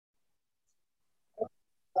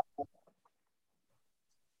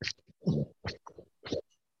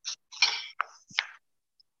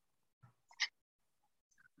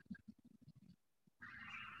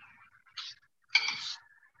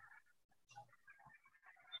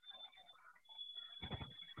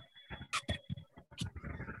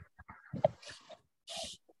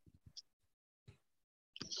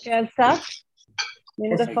Shall start?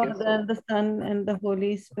 In the Yes, Father, and the Son, and the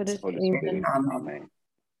Holy Spirit. Amen. Amen.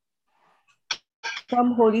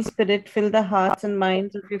 Come, Holy Spirit, fill the hearts and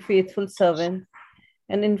minds of your faithful servants,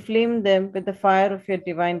 and inflame them with the fire of your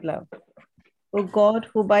divine love. O God,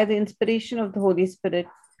 who by the inspiration of the Holy Spirit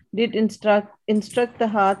did instruct the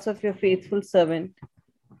hearts of your faithful servant,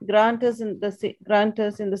 grant us in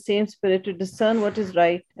the same Spirit to discern what is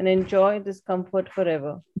right and enjoy this comfort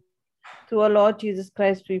forever. Through our Lord Jesus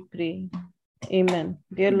Christ, we pray. Amen.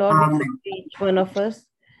 Dear Lord, we pray for each one of us.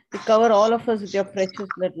 To cover all of us with your precious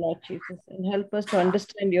blood, Lord Jesus, and help us to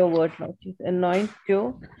understand your word, Lord Jesus. Anoint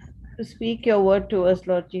Joe to speak your word to us,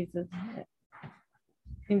 Lord Jesus.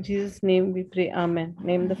 In Jesus' name we pray. Amen.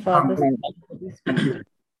 Name the Father, Son, Amen. and Holy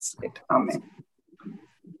Spirit. Amen.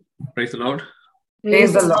 Praise the Lord.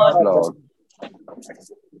 Praise the Lord. Lord.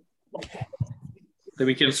 So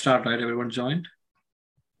we can start, right? Everyone joined?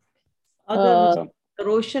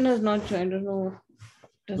 Roshan has not joined. I don't know what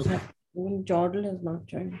does happen. Even Jordan has not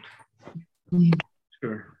joined.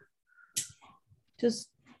 Sure. Just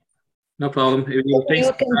No problem. If you take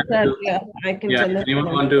you can start. Yeah, I can tell us.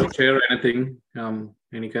 anyone want to share anything,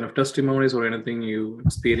 any kind of testimonies or anything you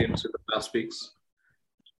experienced in the past weeks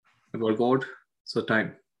about God? So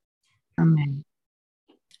time. Amen.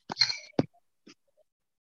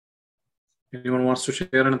 Anyone wants to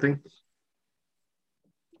share anything?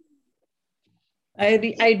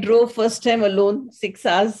 I drove first time alone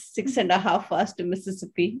 6.5 hours to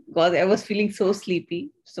Mississippi because I was feeling so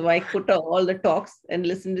sleepy. So I put all the talks and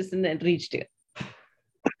listened and reached here.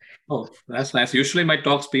 Oh, that's nice. Usually my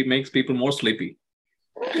talks makes people more sleepy.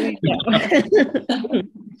 No,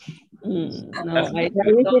 I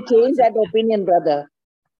You should change that opinion, brother.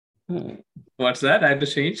 What's that? I have to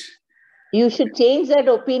change? You should change that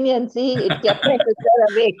opinion. See, it kept my sister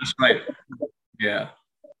awake. That's right. Yeah.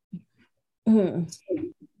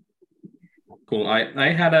 Cool.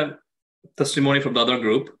 I had a testimony from the other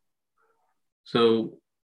group. So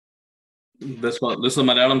this is a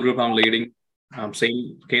Malayalam group I'm leading.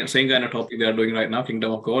 Same kind of topic they are doing right now,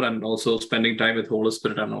 Kingdom of God, and also spending time with Holy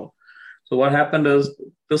Spirit and all. So what happened is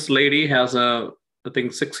this lady has a, I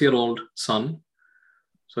think, 6-year-old son.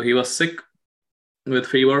 So he was sick with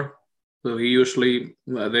fever. So he usually,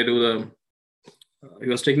 he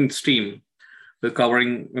was taking steam. The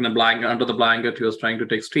covering in a blanket, under the blanket, he was trying to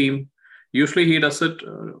take steam. Usually he does it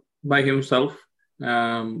by himself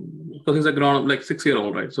because he's a grown-up, like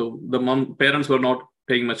 6-year-old, right? So the parents were not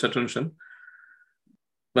paying much attention.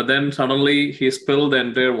 But then suddenly he spilled the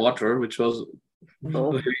entire water, which was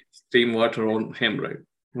steam water on him, right?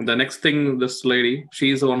 And the next thing, this lady,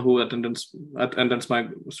 she's the one who attends my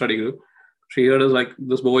study group. She heard us like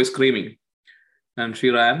this boy screaming, and she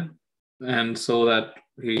ran and saw that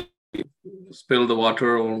he spilled the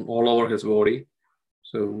water all over his body.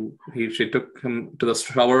 So she took him to the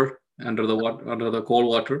shower under the cold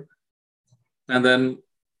water, and then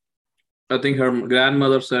I think her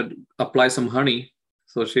grandmother said apply some honey.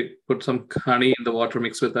 So she put some honey in the water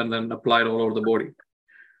mixed with and then applied all over the body.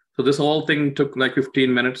 So this whole thing took like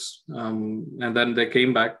 15 minutes, and then they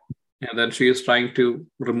came back, and then she is trying to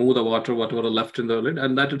remove the water, whatever left in the lid,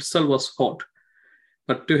 and that itself was hot.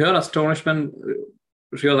 But to her astonishment,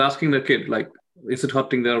 she was asking the kid, like, is it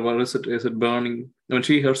hurting there? Or is it burning? When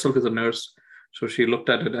she herself is a nurse, so she looked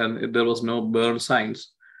at it and there was no burn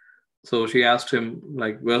signs. So she asked him,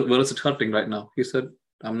 like, where is it hurting right now? He said,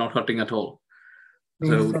 I'm not hurting at all.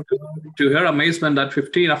 So to her amazement, that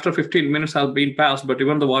after 15 minutes has been passed, but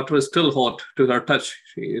even the water is still hot to her touch,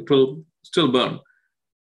 it will still burn.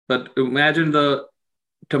 But imagine the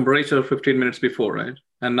temperature 15 minutes before, right?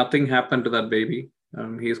 And nothing happened to that baby.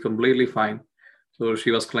 He is completely fine. So she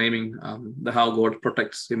was claiming how God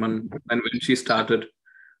protects him, and when she started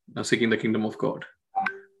seeking the kingdom of God.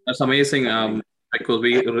 That's amazing, because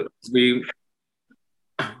we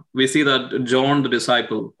see that John the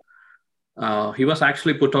disciple, he was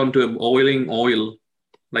actually put onto boiling oil,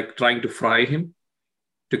 like trying to fry him,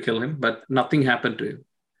 to kill him, but nothing happened to him.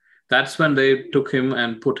 That's when they took him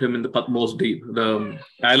and put him in the Patmos Deep, the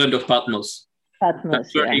island of Patmos.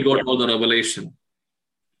 That's where he got all the revelation.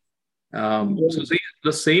 So see,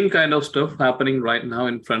 the same kind of stuff happening right now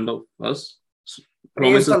in front of us.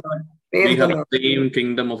 Promises we have the same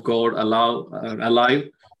kingdom of God alive,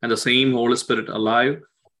 and the same Holy Spirit alive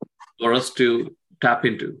for us to tap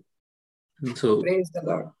into. So Praise the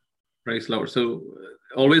Lord. Praise the Lord. So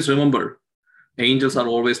always remember, angels are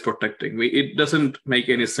always protecting. It doesn't make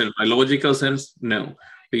any sense. By logical sense, no.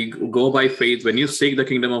 We go by faith. When you seek the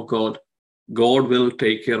kingdom of God, God will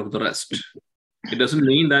take care of the rest. It doesn't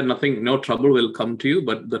mean that no trouble will come to you,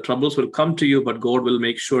 but the troubles will come to you, but God will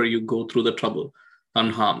make sure you go through the trouble.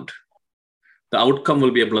 unharmed. The outcome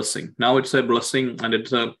will be a blessing. Now it's a blessing, and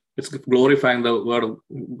it's glorifying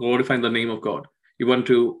glorifying the name of God. You want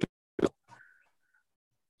to.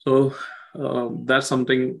 So that's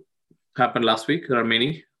something happened last week. There are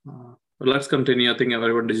many. But let's continue. I think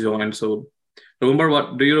everyone is joined. So do you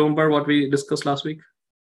remember what we discussed last week?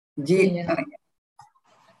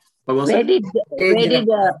 What was Where it? did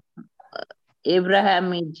Abraham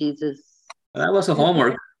meet Jesus? That was a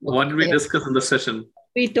homework. What did we discuss in the session?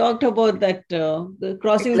 We talked about that the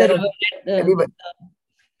crossing the river.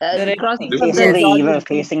 Crossing Facing the evil,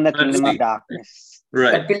 facing the kingdom of darkness.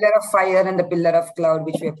 Right. The pillar of fire and the pillar of cloud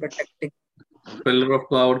which were protecting. Pillar of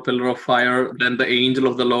cloud, pillar of fire, then the angel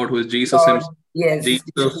of the Lord, who is Jesus himself. Yes.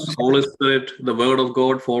 Jesus, Holy Spirit, the word of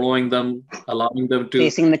God, following them, allowing them to.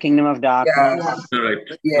 Facing the kingdom of darkness. Yeah. Right.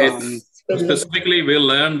 Yes. Specifically, we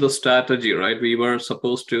learned the strategy, right? We were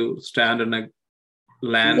supposed to stand in a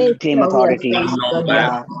land, Claim authority.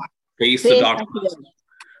 face the darkness,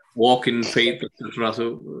 walk in faith, etc.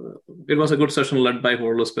 So it was a good session led by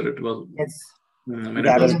Holy Spirit. It was. Yes.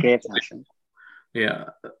 That was a great session. Yeah.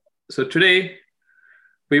 So today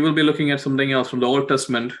we will be looking at something else from the Old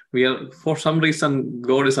Testament. For some reason,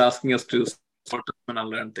 God is asking us to Old Testament and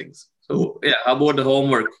learn things. So yeah, how about the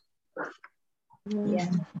homework?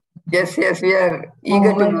 Yes, we are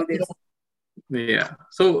eager to know this. Yeah.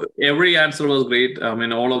 So every answer was great. I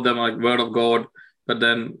mean, all of them are like word of God, but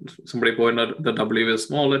then somebody pointed out the W is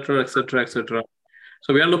small letter, etc., etc.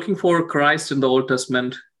 So we are looking for Christ in the Old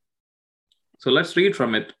Testament. So let's read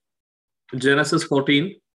from it. Genesis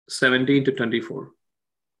 14, 17 to 24.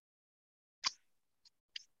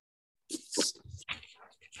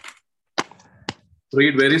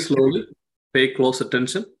 Read very slowly, pay close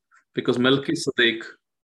attention, because Melchizedek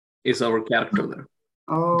is our character there.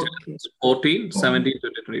 Okay. Genesis 14, 17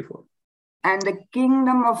 to 24. And the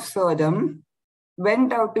kingdom of Sodom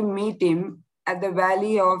went out to meet him at the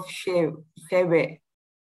valley of Sheve.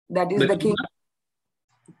 That is the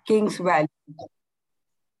king's valley.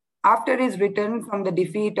 After his return from the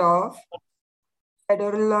defeat of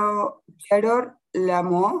Chedorlaomer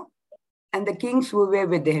and the kings who were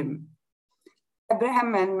with him,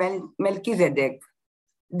 Abraham and Melchizedek.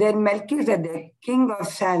 Then Melchizedek, king of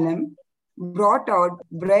Salem, brought out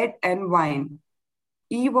bread and wine.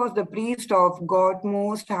 He was the priest of God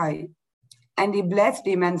Most High, and he blessed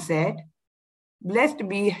him and said, "Blessed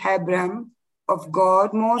be Abraham of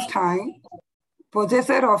God Most High,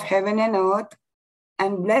 possessor of heaven and earth,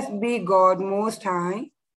 and blessed be God Most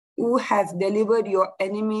High, who has delivered your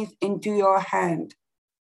enemies into your hand."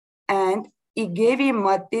 And he gave him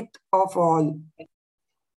a tenth of all.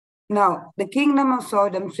 Now the kingdom of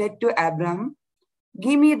Sodom said to Abram,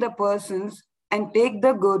 "Give me the persons and take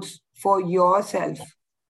the goods for yourself."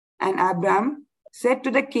 And Abram said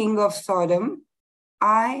to the king of Sodom,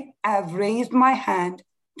 "I have raised my hand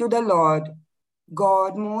to the Lord,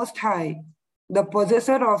 God Most High, the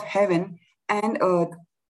possessor of heaven and earth,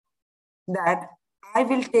 that I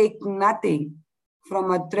will take nothing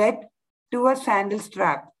from a thread to a sandal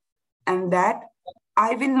strap, and that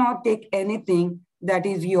I will not take anything that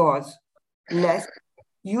is yours, lest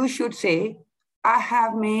you should say, I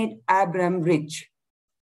have made Abram rich,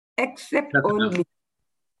 except only."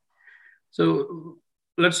 So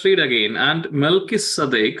let's read again. And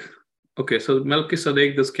Melchizedek, okay, so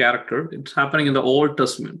Melchizedek, this character, it's happening in the Old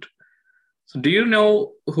Testament. So do you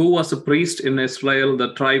know who was a priest in Israel,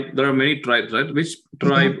 the tribe? There are many tribes, right? Which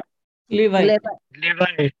tribe? Levite.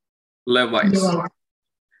 Levites.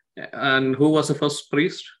 And who was the first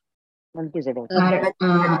priest? Melchizedek.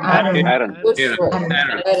 Aaron.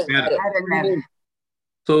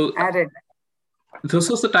 So this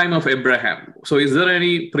was the time of Abraham. So is there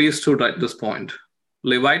any priesthood at this point?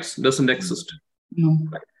 Levites doesn't exist. No.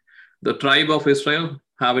 The tribe of Israel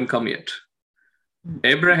haven't come yet.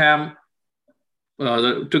 Abraham,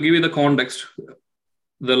 to give you the context,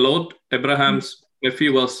 the Lot, Abraham's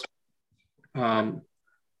nephew, was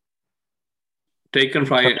taken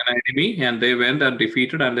by an enemy, and they went and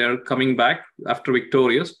defeated, and they are coming back after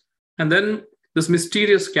victorious. And then this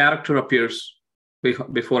mysterious character appears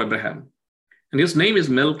before Abraham, and his name is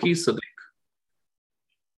Melchizedek,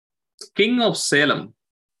 king of Salem.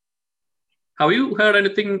 Have you heard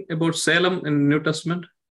anything about Salem in the New Testament?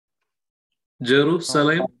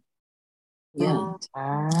 Jerusalem? Yeah.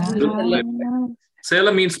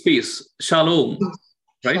 Salem means peace. Shalom,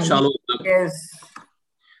 right? Shalom. Yes.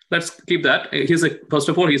 Let's keep that. First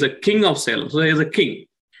of all, he's a king of Salem. So he's a king.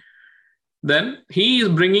 Then he is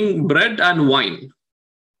bringing bread and wine.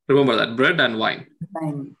 Remember that, bread and wine.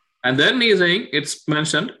 Fine. And then he's saying, it's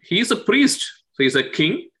mentioned, he's a priest. So he's a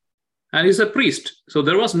king. And he's a priest. So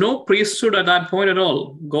there was no priesthood at that point at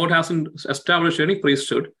all. God hasn't established any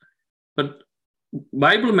priesthood. But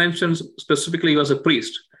Bible mentions specifically he was a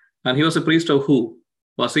priest. And he was a priest of who?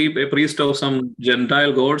 Was he a priest of some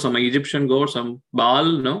Gentile god, some Egyptian god, some Baal?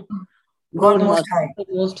 No. God Most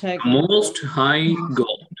High. Most High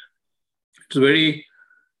God. It's very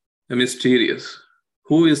mysterious.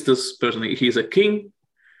 Who is this person? He's a king.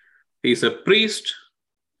 He's a priest.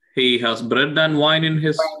 He has bread and wine in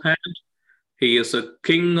his hand. He is a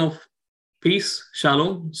king of peace,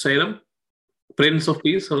 Shalom, Salem, prince of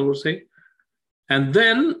peace, I would say. And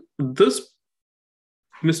then this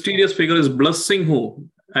mysterious figure is blessing who?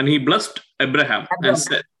 And he blessed Abraham and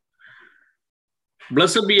said,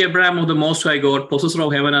 "Blessed be Abraham of the Most High God, possessor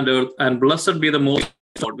of heaven and earth, and blessed be the Most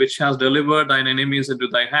God, which has delivered thine enemies into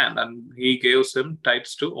thy hand." And he gives him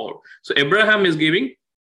tithes to all. So Abraham is giving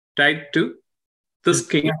tithe to this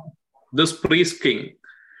king, this priest king.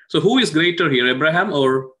 So who is greater here, Abraham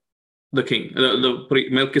or the king,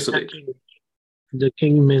 Melchizedek? The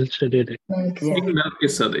king Melchizedek. King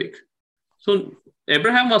Melchizedek. So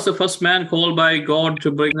Abraham was the first man called by God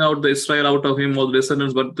to bring out the Israel out of him or the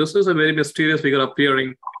descendants, but this is a very mysterious figure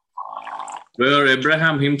appearing where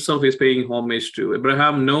Abraham himself is paying homage to.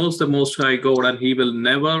 Abraham knows the Most High God and he will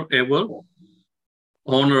never ever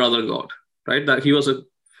honor other God, right? That he was a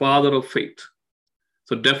father of faith.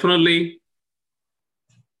 So definitely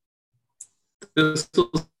this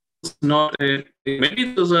is not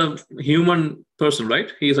maybe this is a human person,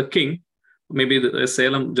 right? He is a king, maybe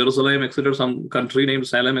Salem, Jerusalem, etc., some country named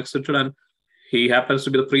Salem, etc., and he happens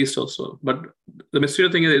to be the priest also. But the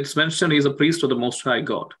mysterious thing is, it's mentioned he's a priest of the Most High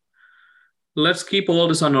God. Let's keep all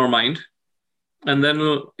this on our mind. And then,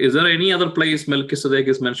 is there any other place Melchizedek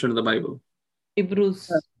is mentioned in the Bible? Hebrews.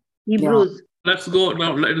 Let's go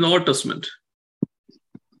now in the Old Testament.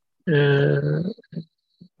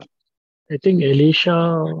 I think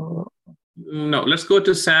Elisha. No, let's go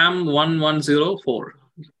to Psalm 1104.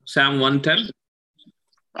 Psalm 110,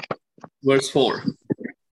 verse 4.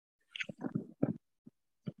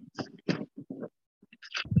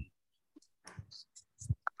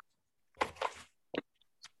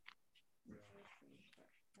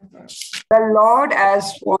 The Lord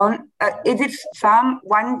has sworn. Is it Psalm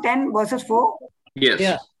 110 verses 4? Yes.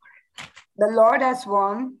 Yeah. The Lord has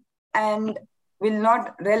sworn and will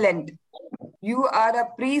not relent. You are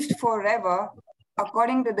a priest forever,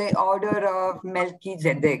 according to the order of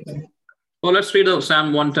Melchizedek. Well, let's read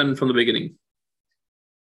Psalm 110 from the beginning.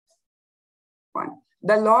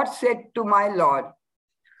 The Lord said to my Lord,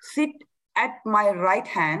 "Sit at my right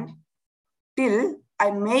hand till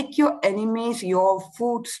I make your enemies your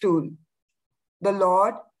footstool. The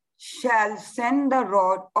Lord shall send the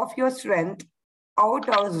rod of your strength out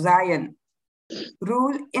of Zion.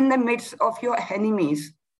 Rule in the midst of your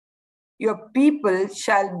enemies. Your people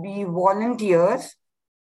shall be volunteers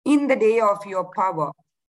in the day of your power,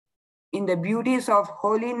 in the beauties of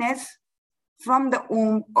holiness from the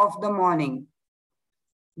womb of the morning.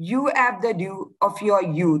 You have the dew of your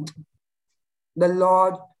youth. The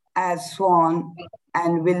Lord has sworn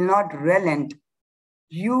and will not relent.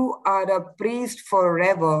 You are a priest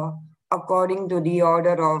forever, according to the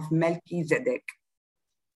order of Melchizedek."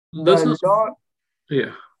 This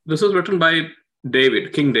is written by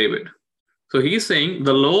David, King David. So he's saying,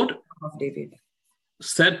 the Lord of David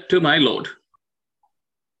said to my Lord.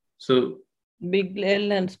 So Big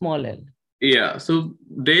L and small l. Yeah. So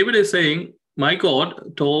David is saying, my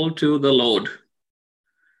God told to the Lord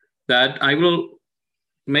that I will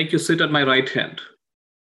make you sit at my right hand.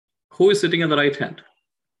 Who is sitting at the right hand?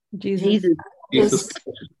 Jesus. Jesus.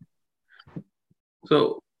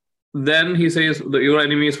 So then he says that your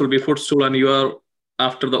enemies will be footstool and you are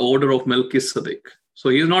after the order of Melchizedek. So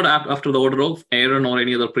he is not after the order of Aaron or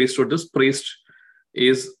any other priesthood. This priest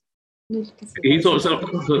is, he's also,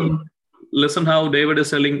 so listen how David is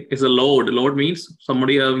telling is a Lord. Lord means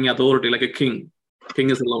somebody having authority like a king. King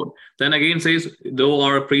is a Lord. Then again says, thou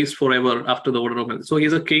art a priest forever after the order of Melchizedek. So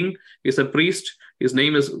he's a king, he's a priest. His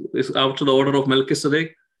name is after the order of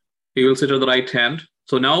Melchizedek. He will sit at the right hand.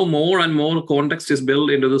 So now more and more context is built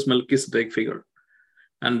into this Melchizedek figure.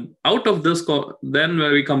 And out of this, then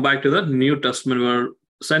when we come back to the New Testament, where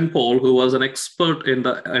St. Paul, who was an expert in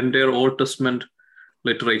the entire Old Testament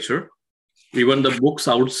literature, even the books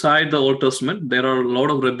outside the Old Testament, there are a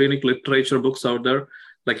lot of rabbinic literature books out there,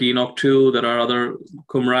 like Enoch 2, there are other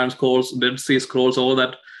Qumran scrolls, Dead Sea Scrolls, all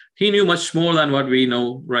that. He knew much more than what we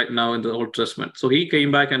know right now in the Old Testament. So he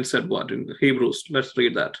came back and said what? In Hebrews, let's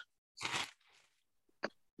read that.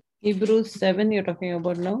 Hebrews 7 you're talking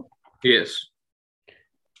about now? Yes.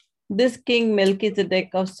 This king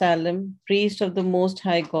Melchizedek of Salem, priest of the Most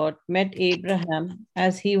High God, met Abraham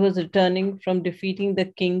as he was returning from defeating the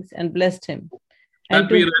kings and blessed him. That And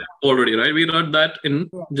we to read already, right? We read that in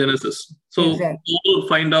Genesis. So Exactly. we'll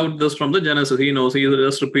find out this from the Genesis. He knows he is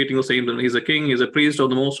just repeating the same thing. He's a king, he's a priest of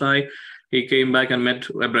the Most High. He came back and met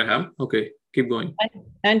Abraham. Okay, keep going.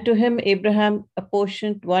 And to him Abraham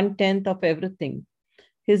apportioned 1/10 of everything.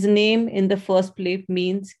 His name in the first place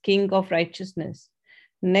means king of righteousness.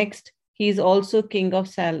 Next, he is also king of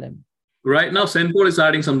Salem. Right now, St. Paul is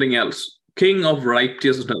adding something else. King of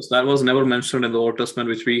righteousness. That was never mentioned in the Old Testament,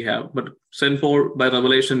 which we have. But St. Paul, by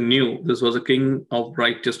revelation, knew this was a king of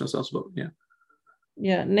righteousness as well. Yeah.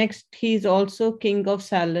 Yeah. Next, he is also king of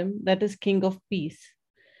Salem, that is king of peace.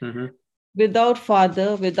 Mm-hmm. Without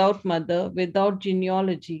father, without mother, without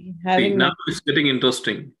genealogy, having now it's getting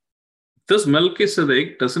interesting. This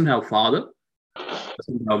Melchizedek doesn't have father,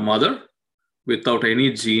 doesn't have mother, without any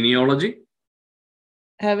genealogy.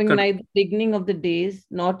 having neither beginning of the days,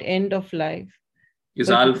 not end of life, Is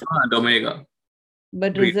but- Alpha and Omega.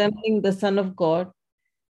 but Read. resembling the Son of God.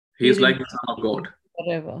 He is will like the Son of God.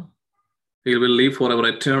 forever. He will live forever,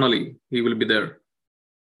 eternally. He will be there.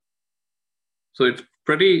 So it's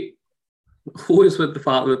pretty. Who is with the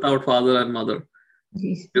father, without father and mother?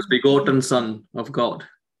 His begotten Son of God,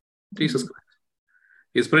 Jesus Christ.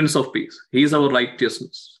 He is Prince of Peace. He is our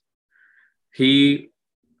righteousness. He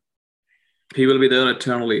will be there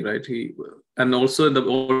eternally, right? And also in the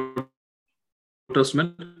Old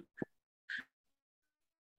Testament,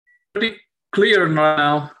 pretty clear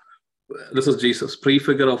now. This is Jesus,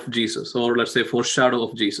 prefigure of Jesus, or let's say foreshadow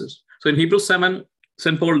of Jesus. So in Hebrews 7,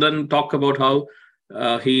 St. Paul then talk about how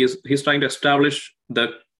he's trying to establish the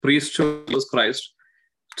priesthood of Jesus Christ,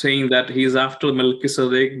 saying that he is after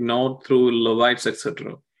Melchizedek, not through Levites,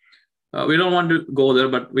 etc. We don't want to go there,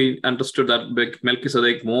 but we understood that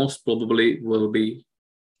Melchizedek most probably will be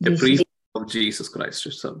a priest of Jesus Christ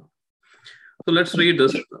itself. So let's read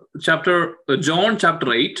this chapter, John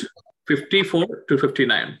chapter 8, 54 to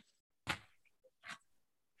 59.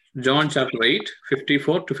 John chapter 8,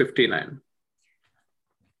 54 to 59.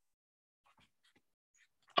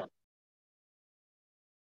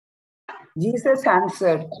 Jesus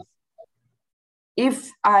answered,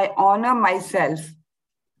 "If I honor myself,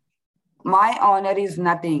 my honor is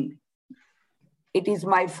nothing. It is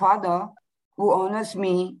my Father who honors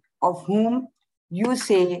me, of whom you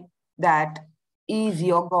say that he is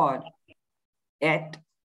your God. Yet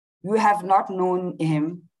you have not known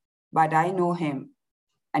him, but I know him.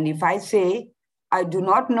 And if I say I do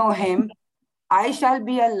not know him, I shall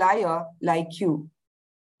be a liar like you.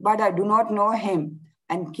 But I do not know him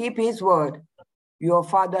and keep his word. Your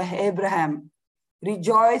father Abraham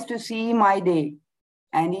rejoiced to see my day,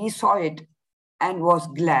 and he saw it and was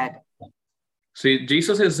glad." See,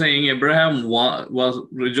 Jesus is saying Abraham was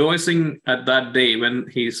rejoicing at that day when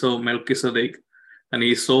he saw Melchizedek, and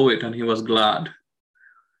he saw it and he was glad.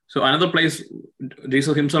 So another place,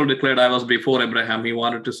 Jesus himself declared, I was before Abraham. He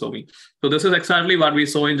wanted to show me. So this is exactly what we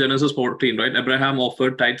saw in Genesis 14, right? Abraham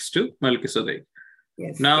offered tithes to Melchizedek.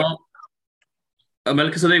 Yes. Now,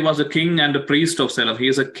 Melchizedek was a king and a priest of Salem. He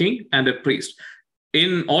is a king and a priest.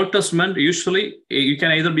 In Old Testament, usually you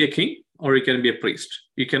can either be a king or you can be a priest.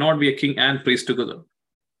 You cannot be a king and priest together.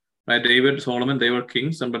 Right? David, Solomon, they were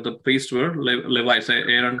kings, but the priests were Levites,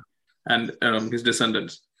 Aaron and his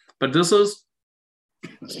descendants. But this is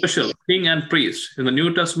special, king and priest. In the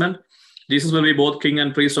New Testament, Jesus will be both king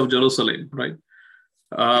and priest of Jerusalem, right?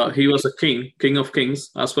 He was a king of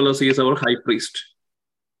kings, as well as he is our high priest.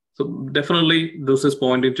 So definitely this is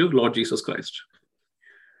pointing to Lord Jesus Christ.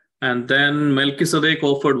 And then Melchizedek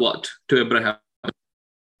offered what to Abraham?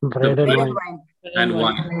 Bread and wine. And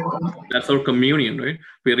wine. That's our communion, right?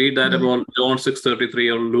 We read that about John 6:33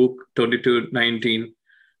 or Luke 22:19.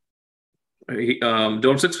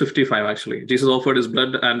 John 6:55 actually. Jesus offered his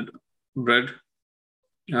blood and bread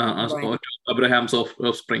to Abraham's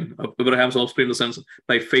offspring. Abraham's offspring in the sense,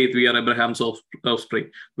 by faith we are Abraham's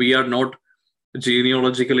offspring. We are not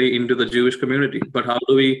genealogically into the Jewish community, but how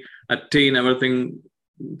do we attain everything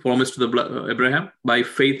promised to the Abraham? By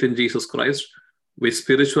faith in Jesus Christ, we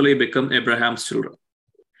spiritually become Abraham's children.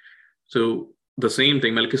 So the same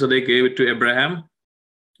thing, Melchizedek gave it to Abraham,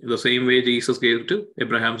 the same way Jesus gave it to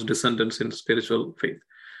Abraham's descendants in spiritual faith.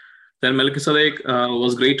 Then Melchizedek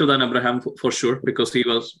was greater than Abraham for sure, because he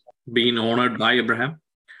was being honored by Abraham.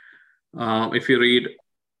 If you read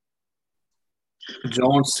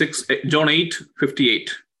John 8:58.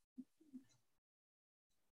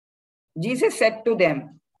 Jesus said to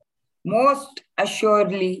them, "Most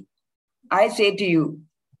assuredly, I say to you,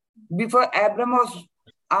 before Abraham was,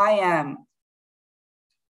 I am."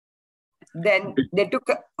 Then they took.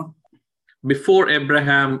 Before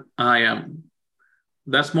Abraham, I am.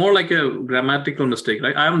 That's more like a grammatical mistake,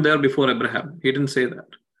 right? I am there before Abraham. He didn't say that.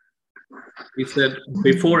 He said,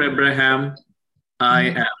 before Abraham, I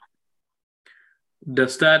am.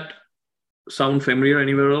 Does that sound familiar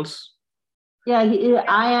anywhere else? Yeah,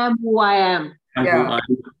 I am who I am. Yeah.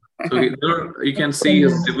 So there you can see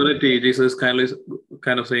his divinity. Jesus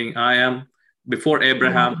kind of saying, I am. Before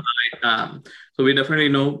Abraham, I am. So we definitely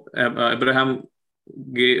know Abraham,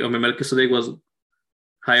 Melchizedek was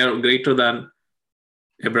higher, greater than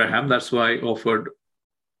Abraham. That's why he offered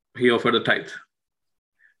the tithe.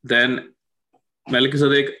 Then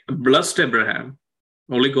Melchizedek blessed Abraham.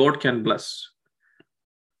 Only God can bless.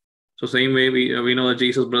 So same way we know that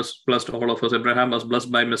Jesus blessed all of us. Abraham was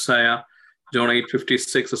blessed by Messiah. John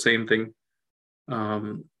 8:56, the same thing.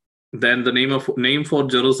 Then the name for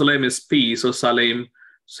Jerusalem is peace, or Salem.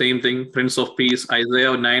 Same thing, Prince of Peace.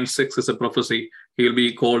 Isaiah 9:6 is a prophecy. He will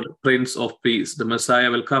be called Prince of Peace. The Messiah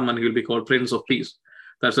will come and he will be called Prince of Peace.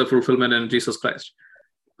 That's a fulfillment in Jesus Christ.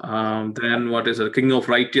 Then what is it? King of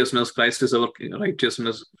Righteousness. Christ is our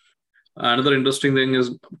righteousness. Another interesting thing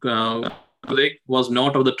is Melchizedek was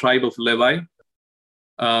not of the tribe of Levi.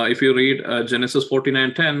 If you read Genesis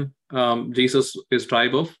 49:10, Jesus is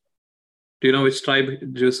tribe of. Do you know which tribe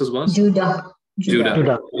Jesus was? Judah. He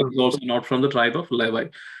was also not from the tribe of Levi.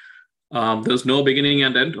 There's no beginning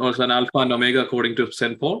and end, or an Alpha and Omega according to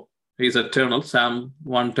St. Paul. He's eternal. Psalm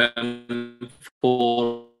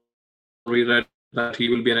 110:4. We read that he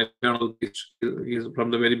will be an eternal. He's from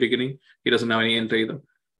the very beginning. He doesn't have any end either.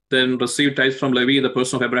 Then received tithes from Levi, the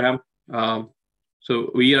person of Abraham.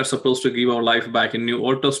 So we are supposed to give our life back. In New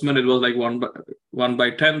Old Testament, it was like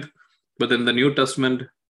 1/10, but in the New Testament,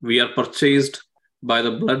 we are purchased by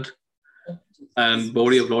the blood and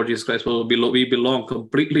body of Lord Jesus Christ. So we belong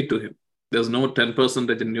completely to him. There's no 10%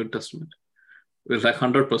 in New Testament. It's like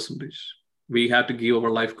 100%. We have to give our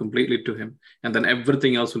life completely to him, and then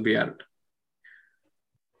everything else will be added.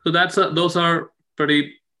 So those are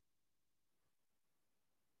pretty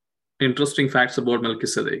interesting facts about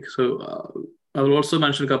Melchizedek. So I will also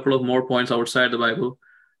mention a couple of more points outside the Bible.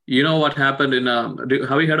 You know what happened in,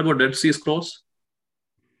 have you heard about Dead Sea Scrolls?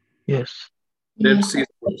 Yes. Dead Sea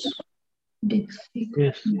Scrolls.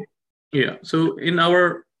 Yes. Yeah. So in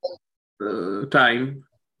our time,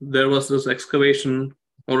 there was this excavation,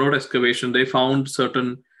 or not excavation, they found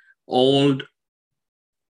certain old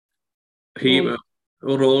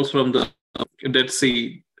rolls from the Dead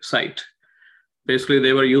Sea site. Basically,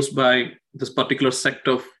 they were used by this particular sect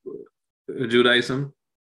of Judaism.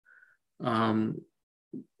 And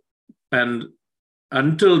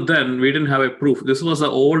until then, we didn't have a proof. This was the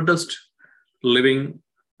oldest living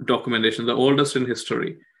documentation, the oldest in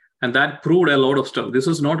history. And that proved a lot of stuff. This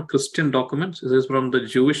is not Christian documents. This is from the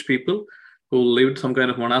Jewish people who lived some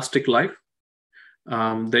kind of monastic life.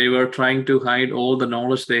 They were trying to hide all the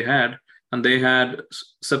knowledge they had, and they had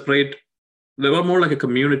they were more like a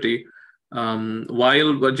community.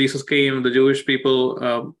 While Jesus came, the Jewish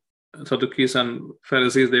people, Sadducees and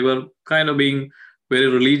Pharisees, they were kind of being very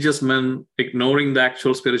religious men, ignoring the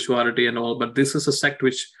actual spirituality and all. But this is a sect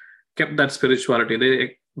which kept that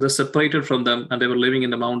spirituality. They separated from them, and they were living in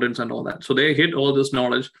the mountains and all that. So they hid all this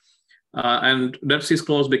knowledge. And Dead Sea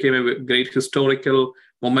Scrolls became a great historical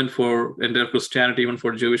moment for entire Christianity, even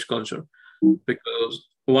for Jewish culture, because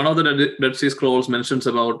one of the Dead Sea Scrolls mentions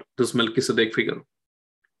about this Melchizedek figure.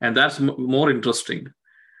 And that's more interesting.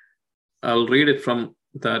 I'll read it from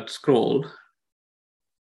that scroll.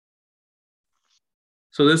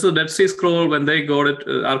 So this is a Dead Sea Scroll. When they got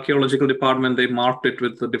it, archaeological department, they marked it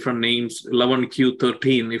with the different names,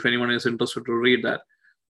 11Q13, if anyone is interested to read that.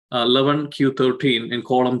 11Q13 in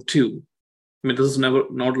column 2. I mean, this is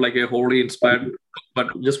not like a wholly inspired,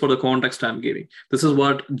 but just for the context I'm giving. This is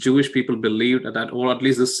what Jewish people believed at that, or at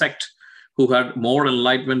least this sect who had more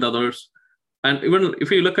enlightenment than others. And even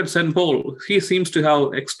if you look at St. Paul, he seems to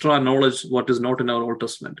have extra knowledge, what is not in our Old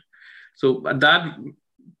Testament. So at that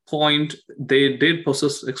point, they did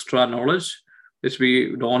possess extra knowledge, which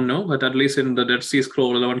we don't know, but at least in the Dead Sea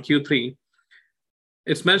Scroll 11Q3,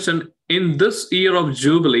 it's mentioned, in this year of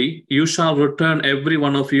Jubilee, you shall return every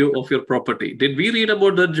one of you of your property. Did we read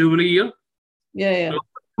about the Jubilee year? Yeah.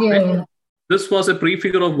 Yeah. This was a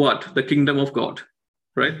prefigure of what? The kingdom of God,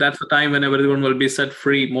 right? That's the time when everyone will be set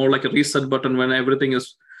free, more like a reset button, when everything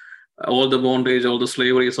is, all the bondage, all the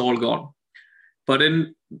slavery is all gone. But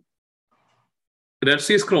in Dead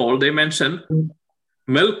Sea Scroll, they mention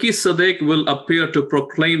Melchizedek will appear to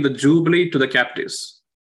proclaim the Jubilee to the captives.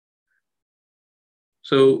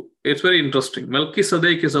 So it's very interesting.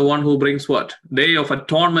 Melchizedek is the one who brings what? Day of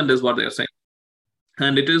Atonement is what they're saying.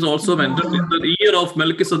 And it is also mentioned in the year of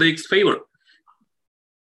Melchizedek's favor.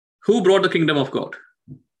 Who brought the kingdom of God?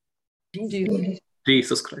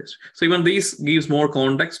 Jesus Christ. So even these gives more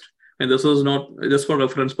context. And this is not just for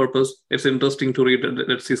reference purpose. It's interesting to read the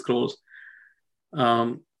Dead Sea Scrolls.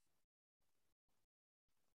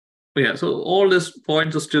 Yeah, so all this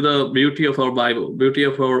points us to the beauty of our Bible, beauty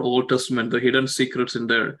of our Old Testament, the hidden secrets in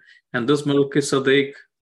there. And this Melchizedek,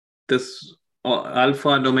 this Alpha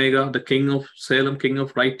and Omega, the King of Salem, King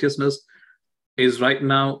of Righteousness, is right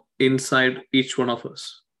now inside each one of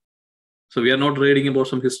us. So we are not reading about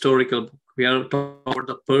some historical book. We are talking about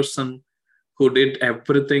the person who did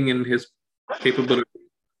everything in his capability,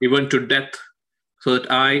 even to death, so that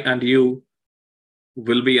I and you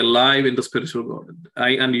will be alive in the spiritual world.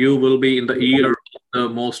 I and you will be in the year of the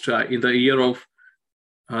Most High, in the year of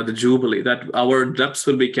the Jubilee, that our debts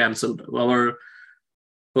will be cancelled, our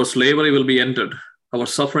slavery will be ended, our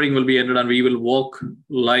suffering will be ended, and we will walk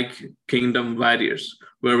like kingdom warriors,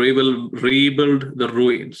 where we will rebuild the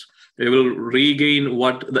ruins. We will regain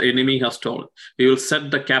what the enemy has stolen. We will set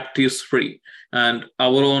the captives free. And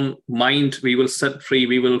our own mind, we will set free.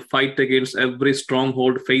 We will fight against every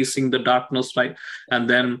stronghold facing the darkness, right? And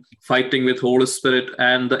then fighting with Holy Spirit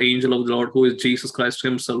and the angel of the Lord, who is Jesus Christ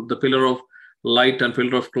himself. The pillar of light and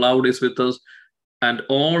pillar of cloud is with us. And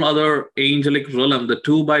all other angelic realm, the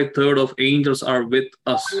 2/3 of angels are with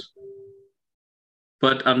us.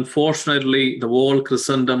 But unfortunately, the whole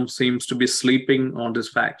Christendom seems to be sleeping on these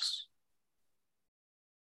facts.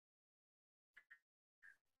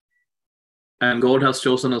 And God has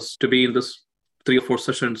chosen us to be in this 3 or 4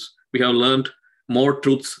 sessions. We have learned more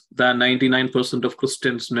truths than 99% of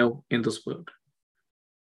Christians know in this world.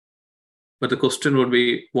 But the question would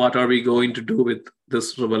be, what are we going to do with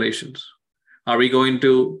these revelations? Are we going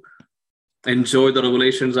to enjoy the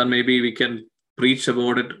revelations and maybe we can preach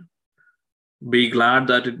about it, be glad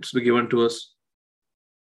that it's been given to us?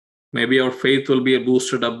 Maybe our faith will be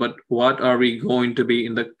boosted up, but what are we going to be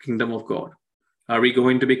in the kingdom of God? Are we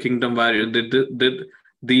going to be kingdom warriors? Did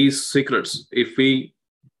these secrets, if we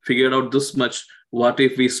figured out this much, what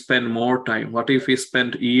if we spend more time? What if we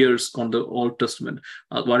spend years on the Old Testament?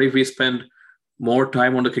 What if we spend more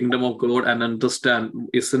time on the kingdom of God and understand,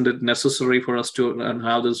 isn't it necessary for us to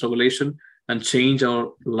have this revelation and change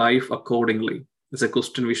our life accordingly? It's a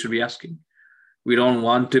question we should be asking. We don't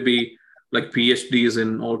want to be like PhDs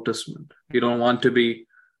in Old Testament. We don't want to be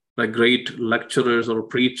like great lecturers or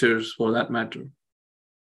preachers for that matter.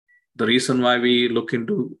 The reason why we look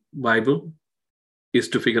into Bible is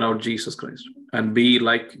to figure out Jesus Christ and be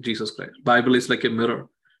like Jesus Christ. Bible is like a mirror.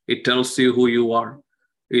 It tells you who you are.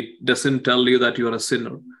 It doesn't tell you that you are a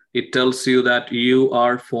sinner. It tells you that you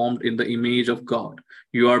are formed in the image of God.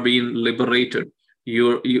 You are being liberated.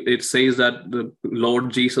 It says that the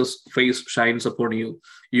Lord Jesus' face shines upon you.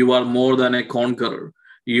 You are more than a conqueror.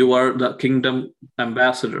 You are the kingdom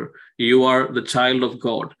ambassador. You are the child of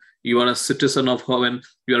God. You are a citizen of heaven.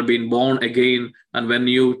 You are being born again. And when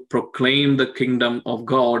you proclaim the kingdom of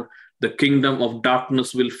God, the kingdom of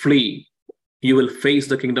darkness will flee. You will face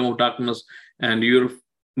the kingdom of darkness and you'll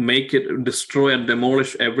make it destroy and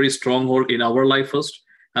demolish every stronghold in our life first.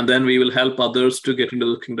 And then we will help others to get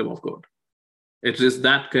into the kingdom of God. It is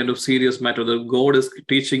that kind of serious matter that God is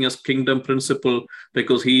teaching us kingdom principle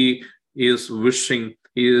because he is wishing,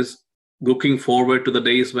 he is looking forward to the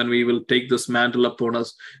days when we will take this mantle upon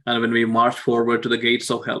us and when we march forward to the gates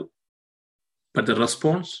of hell. But the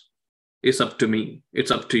response is up to me.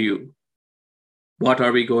 It's up to you. What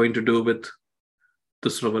are we going to do with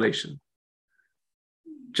this revelation?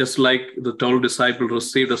 Just like the 12 disciples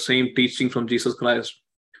received the same teaching from Jesus Christ,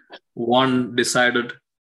 one decided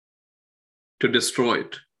to destroy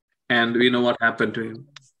it. And we know what happened to him.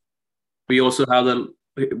 We also have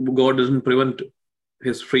God doesn't prevent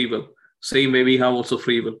his free will. Same way we have also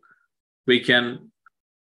free will. We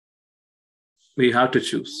have to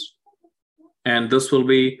choose. And this will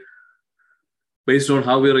be based on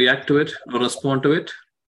how we react to it or respond to it.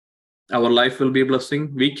 Our life will be a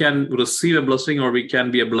blessing. We can receive a blessing or we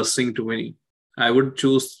can be a blessing to many. I would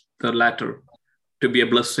choose the latter, to be a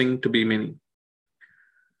blessing to be many.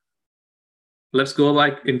 Let's go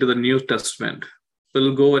back into the New Testament.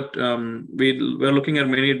 We'll go at, we're looking at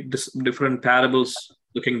many different parables of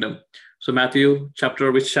the kingdom. So Matthew,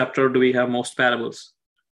 which chapter do we have most parables?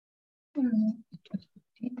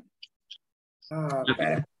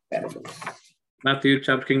 Matthew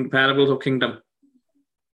chapter, parables of kingdom.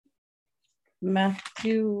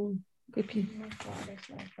 Matthew, quickly.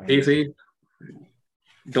 Easy.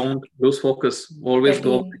 Don't lose focus. Always 13.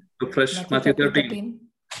 Go refresh. Matthew 13.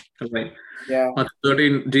 Right. Yeah. At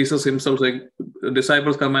 13, Jesus himself, like, the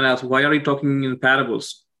disciples come and ask, why are you talking in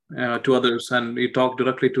parables to others? And you talk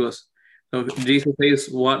directly to us. So Jesus says,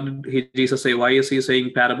 what did Jesus say? Why is he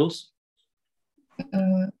saying parables?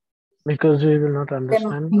 Because we will not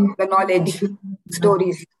understand. The knowledge,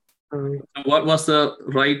 stories. What was the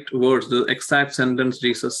right words, the exact sentence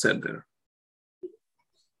Jesus said there?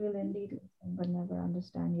 Will indeed listen, but never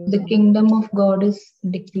understand you. The kingdom of God is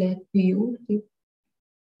declared to you.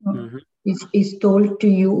 Is told to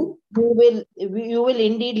you. You will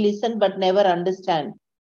indeed listen but never understand.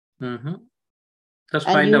 Let's And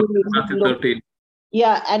find you out will Matthew look- 13.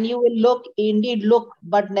 Yeah, and you will indeed look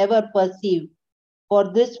but never perceive.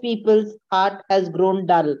 For this people's heart has grown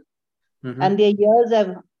dull, and their ears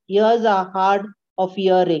are hard of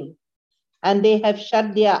hearing, and they have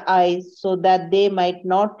shut their eyes so that they might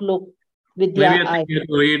not look with Maybe their I eyes. think you have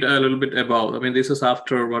to read a little bit above. I mean, this is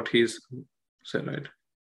after what he's said, right?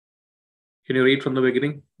 Can you read from the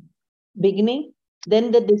beginning? Beginning,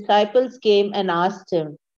 then the disciples came and asked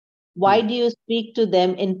him, why do you speak to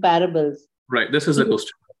them in parables? Right. This is the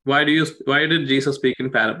question. Why did Jesus speak in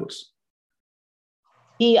parables?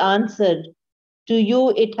 He answered, to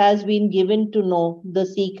you it has been given to know the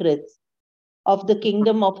secrets of the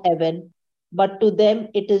kingdom of heaven, but to them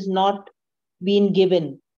it is not been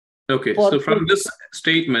given. Okay, so from this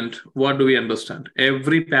statement, what do we understand?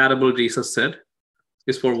 Every parable Jesus said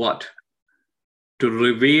is for what? To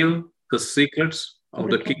reveal the secrets of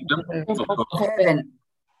the kingdom of God. Heaven.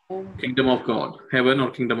 Kingdom of God. Heaven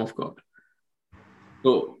or kingdom of God.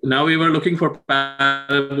 So now we were looking for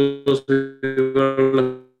parables. We were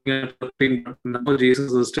looking at, now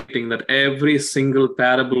Jesus is stating that every single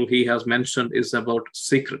parable he has mentioned is about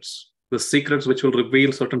secrets. The secrets which will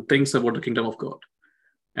reveal certain things about the kingdom of God.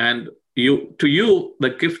 And to you, the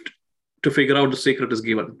gift to figure out the secret is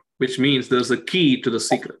given, which means there's a key to the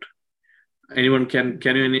secret. Anyone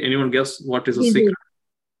anyone guess what is the secret?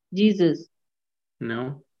 Jesus.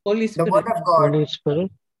 No. Holy The Spirit. word of God. Holy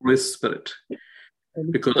Spirit. Holy Spirit.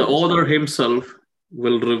 Because the author himself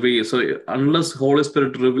will reveal. So unless Holy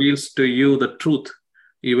Spirit reveals to you the truth,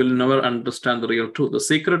 you will never understand the real truth. The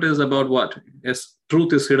secret is about what? Yes,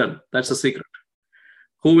 truth is hidden. That's the secret.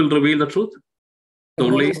 Who will reveal the truth?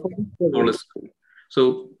 Only Holy Spirit.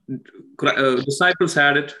 So disciples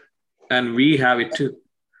had it, and we have it too.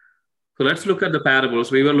 So let's look at the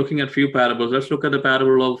parables. We were looking at few parables. Let's look at the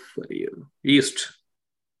parable of yeast.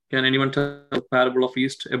 Can anyone tell the parable of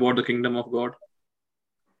yeast about the kingdom of God?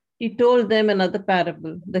 He told them another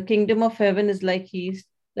parable. The kingdom of heaven is like yeast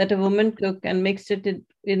that a woman took and mixed it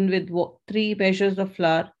in with 3 measures of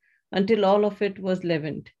flour until all of it was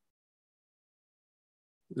leavened.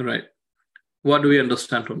 Right. What do we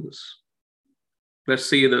understand from this?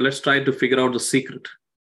 Let's try to figure out the secret.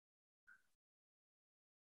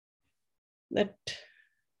 That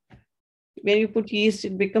when you put yeast,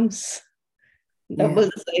 it becomes double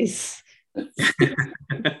the size.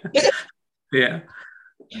 Yeah.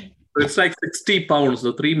 It's like 60 pounds.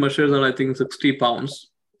 The 3 measures are, I think, 60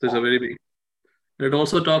 pounds. There's a very big. It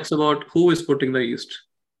also talks about who is putting the yeast.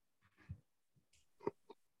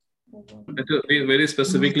 It is very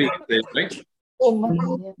specifically there, right? A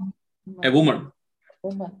woman.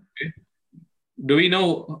 Okay. Do we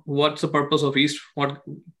know what's the purpose of yeast?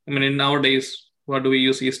 In nowadays, what do we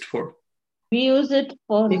use yeast for? We use it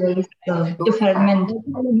for To ferment.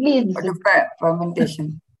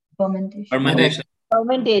 Fermentation. Fermentation. Fermentation.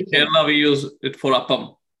 In Kerala, we use it for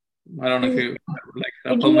appam. I don't know if you like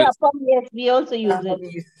appam. Yes, we also use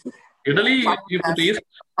it. Italy, you put yeast?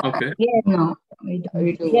 Okay. Yes. No, we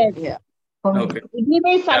don't. Yes. Yeah. Okay. We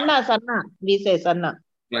say sanna. We say sanna.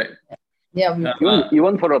 Right. Yeah.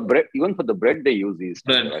 Even for the bread they use yeast.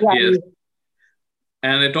 Bread, Right? yes.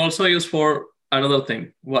 And it also used for another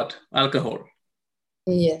thing. What? Alcohol.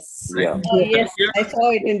 Yes. Yeah. Oh, yes, I saw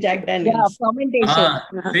it in Jack Yeah, Daniels. fermentation.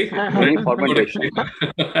 See? Only fermentation.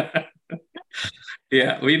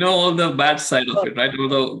 Yeah, we know all the bad side of it, right?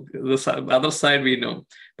 Although the other side we know.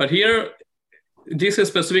 But here, Jesus is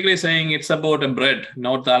specifically saying it's about a bread,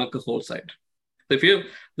 not the alcohol side. If you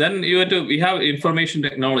we have information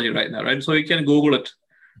technology right now, right? So you can Google it.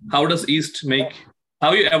 How does yeast make?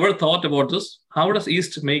 Have you ever thought about this? How does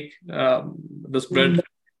yeast make this bread?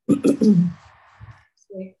 It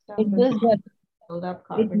does that.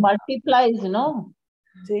 It multiplies,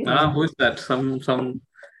 Who is that? Some.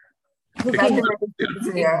 It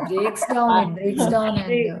breaks down.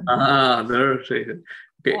 And There.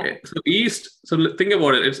 Okay, so yeast. So think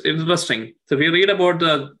about it. It's interesting. So if you read about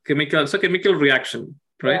the chemical, it's a chemical reaction,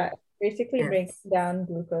 right? yeah, basically breaks down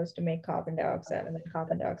glucose to make carbon dioxide, and then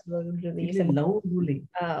carbon dioxide will release and will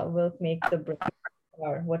make the bread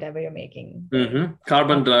or whatever you're making.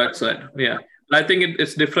 Carbon dioxide. Yeah. I think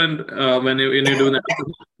it's different when you do the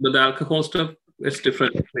alcohol. But the alcohol stuff, it's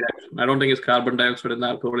different reaction. I don't think it's carbon dioxide in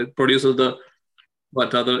alcohol. It produces the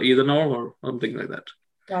other ethanol or something like that.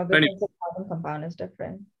 No, because the carbon compound is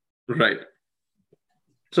different. Right.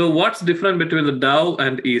 So what's different between the dough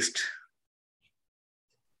and yeast?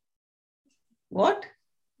 What?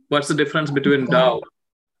 What's the difference between dough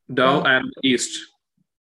and yeast?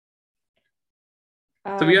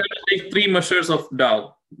 So we have to take 3 measures of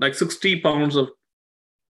dough, like 60 pounds of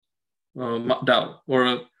dough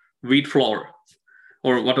or wheat flour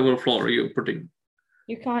or whatever flour you're putting.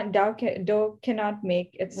 You can't, dough cannot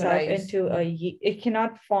make itself into it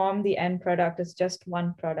cannot form the end product. It's just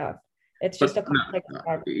one product. It's just a complex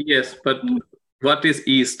product. Yes, but what is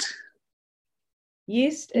yeast?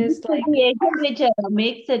 Yeast is like the agent which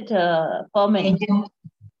makes it ferment.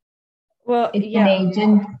 Well, It's yeah. an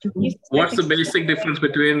agent. What's the basic difference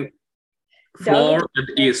between flour and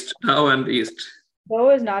yeast, dough and yeast?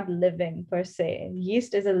 Dough is not living per se.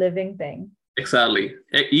 Yeast is a living thing. Exactly.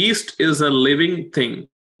 Yeast is a living thing.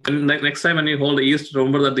 And next time when you hold yeast,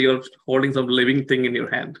 remember that you're holding some living thing in your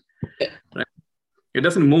hand. Right? It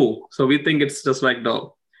doesn't move. So we think it's just like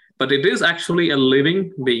dough. But it is actually a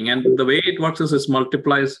living being. And the way it works is it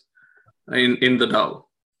multiplies in the dough.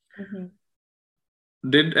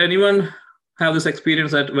 Did anyone have this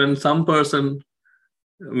experience that when some person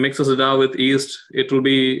mixes a dough with yeast, it will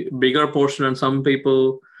be bigger portion, and some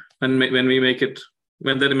people, when they make it,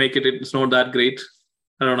 it's not that great?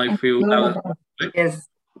 I don't know if you have it. Right? Yes,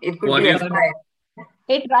 it could be.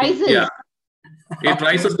 It rises. Yeah. It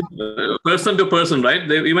rises person to person, right?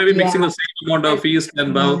 You might be mixing the same amount of yeast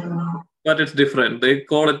and dough, but it's different. They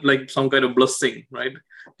call it like some kind of blessing, right?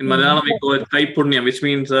 In Malayalam, we call it Kaipunya, which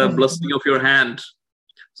means a blessing of your hand.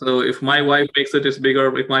 So if my wife makes it, it's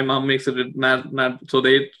bigger. If my mom makes it, it's not. So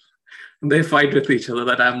they fight with each other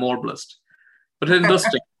that I'm more blessed. But it's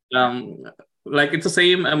interesting. Like it's the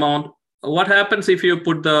same amount. What happens if you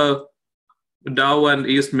put the dough and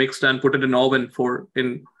yeast mixed and put it in oven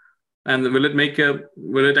and will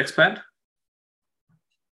it expand?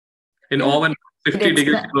 In oven, 50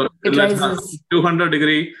 degrees, 200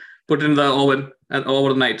 degree, put in the oven and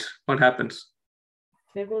overnight. What happens?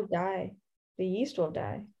 It will die. The yeast will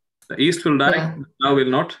die. The yeast will die, the dough will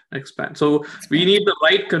not expand. So we need the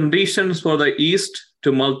right conditions for the yeast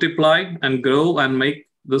to multiply and grow and make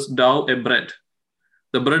this dough a bread.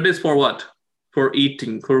 The bread is for what? For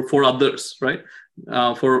eating, for others, right?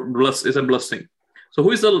 Is a blessing. So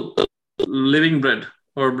who is the living bread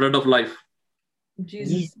or bread of life?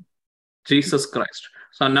 Jesus Christ.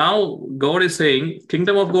 So now God is saying,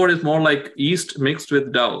 kingdom of God is more like yeast mixed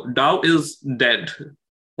with dough. Dough is dead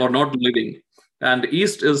or not living, and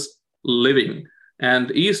yeast is living. And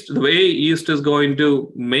the way yeast is going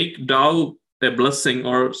to make dough a blessing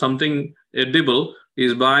or something edible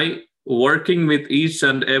is by working with each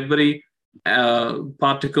and every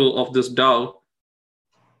particle of this dough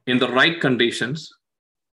in the right conditions.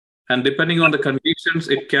 And depending on the conditions,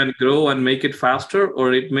 it can grow and make it faster,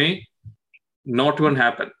 or it may not even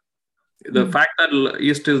happen. The fact that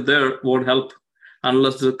yeast is there won't help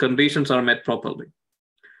unless the conditions are met properly.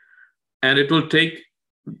 And it will take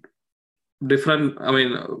different,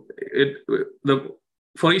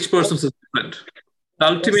 for each person is different.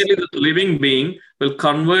 Ultimately, the living being will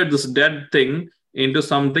convert this dead thing into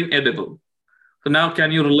something edible. So now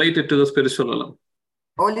can you relate it to the spiritual realm?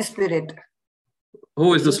 Holy Spirit.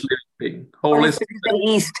 Who is this living being? Holy Spirit. The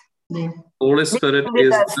yeast. Holy Spirit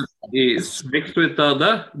is mixed with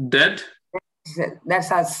the dead.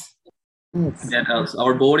 That's us. Dead us.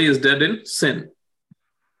 Our body is dead in sin.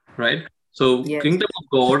 Right? So kingdom of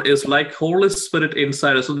God is like Holy Spirit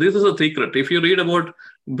inside us. So this is a secret. If you read about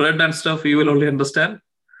bread and stuff, you will only understand.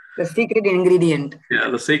 The secret ingredient. Yeah,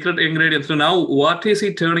 the secret ingredient. So now what is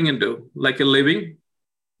he turning into? Like a living?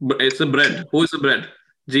 It's a bread. Who is the bread?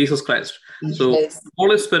 Jesus Christ. So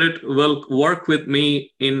Holy Spirit will work with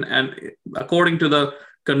me and according to the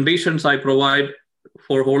conditions I provide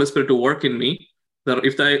for Holy Spirit to work in me.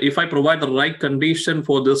 If I provide the right condition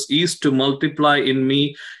for this yeast to multiply in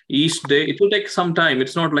me each day, it will take some time.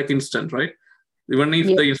 It's not like instant, right? Even if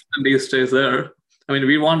the instant yeast is there,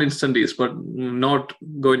 we want instant yeast, but not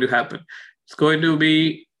going to happen. It's going to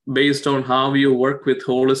be based on how you work with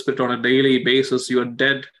Holy Spirit on a daily basis. You're a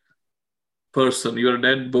dead person, you're a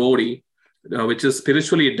dead body, which is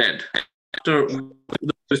spiritually dead. After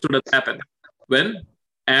the spiritual death happened, when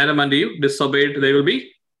Adam and Eve disobeyed, they will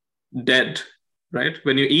be dead. Right?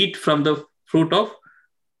 When you eat from the fruit of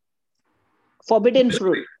forbidden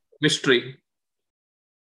fruit. Mystery.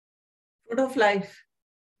 Fruit of life.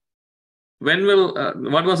 when will,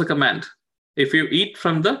 what was the command? If you eat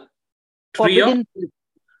from the tree of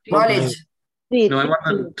knowledge. No, I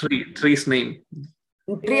want the tree's name.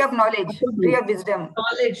 Tree of knowledge, tree of wisdom.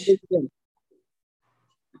 Knowledge.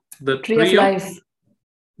 The Tree of life.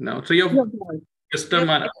 No, tree of wisdom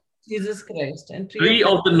and Jesus Christ. And tree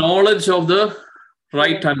of the knowledge of the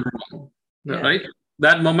right and wrong. Right?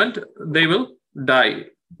 That moment they will die,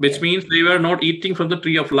 which means they were not eating from the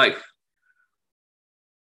tree of life.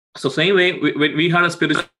 So same way, when we had a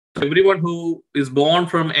spiritual, everyone who is born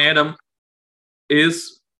from Adam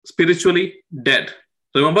is spiritually dead.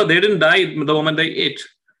 Remember, they didn't die the moment they ate.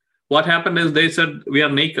 What happened is they said, we are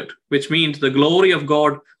naked, which means the glory of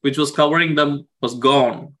God, which was covering them, was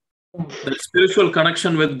gone. The spiritual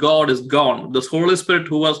connection with God is gone. The Holy Spirit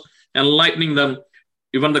who was enlightening them,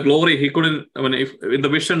 even the glory, he couldn't, I mean, if in the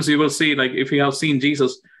visions you will see, like if you have seen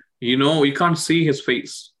Jesus, you know, you can't see his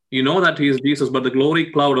face. You know that he is Jesus, but the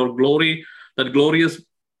glory cloud or glory, that glorious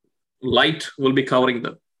light will be covering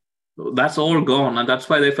them. That's all gone. And that's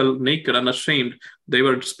why they felt naked and ashamed. They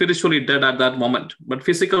were spiritually dead at that moment, but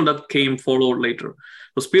physical death followed later.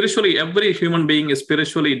 So spiritually, every human being is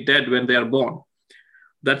spiritually dead when they are born.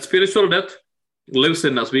 That spiritual death lives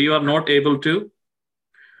in us. We are not able to.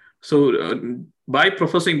 So by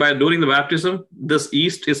during the baptism, this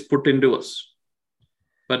yeast is put into us.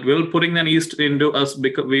 But will putting an yeast into us,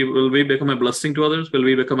 will we become a blessing to others? Will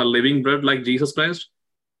we become a living bread like Jesus Christ?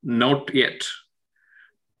 Not yet.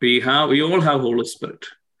 We all have Holy Spirit.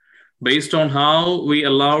 Based on how we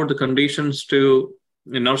allow the conditions to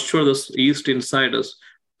nurture this yeast inside us,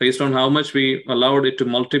 based on how much we allowed it to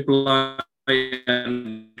multiply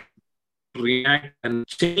and react and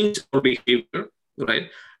change our behavior, right?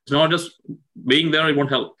 It's not just being there, it won't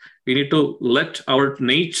help. We need to let our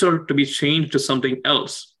nature to be changed to something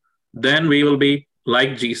else. Then we will be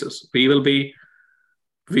like Jesus. We will be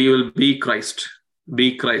Christ.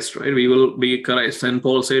 Be Christ, right? We will be Christ. And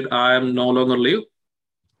Paul said, I am no longer live,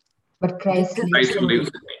 but Christ lives in me.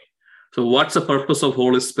 So what's the purpose of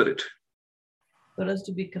Holy Spirit? For us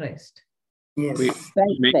to be Christ. Yes.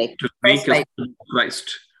 To make us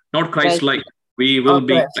Christ. Not Christ-like. We will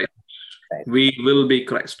be Christ. We will be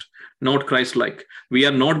Christ. Not Christ-like. We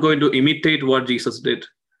are not going to imitate what Jesus did.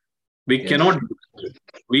 We cannot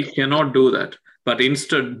do that. But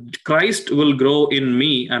instead, Christ will grow in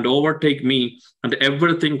me and overtake me, and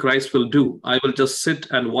everything Christ will do, I will just sit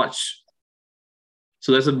and watch.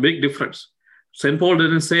 So there's a big difference. St. Paul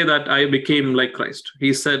didn't say that I became like Christ.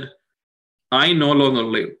 He said, I no longer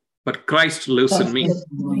live, but Christ lives in me.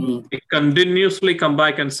 He continuously come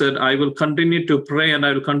back and said, I will continue to pray and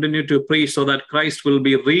I will continue to preach so that Christ will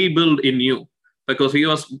be rebuilt in you. Because he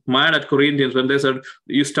was mad at Corinthians when they said,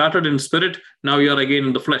 you started in spirit, now you are again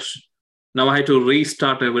in the flesh. Now I had to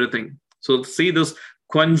restart everything. So see this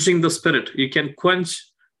quenching the spirit. You can quench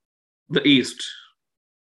the yeast.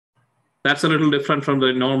 That's a little different from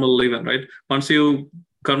the normal leaven, right? Once you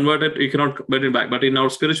convert it, you cannot bring it back. But in our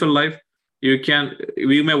spiritual life,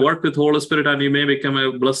 we may work with Holy Spirit and you may become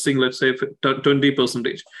a blessing, let's say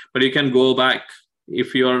 20%, but you can go back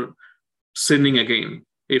if you are sinning again,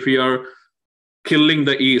 if you are killing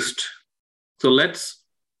the yeast. So let's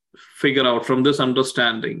figure out from this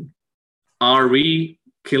understanding, are we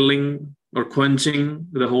killing or quenching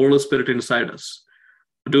the Holy Spirit inside us?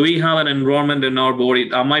 Do we have an environment in our body?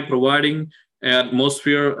 Am I providing an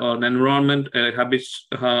atmosphere, an environment, a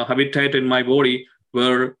habitat in my body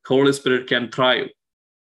where Holy Spirit can thrive?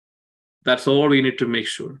 That's all we need to make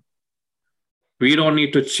sure. We don't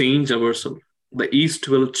need to change ourselves. The yeast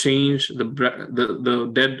will change the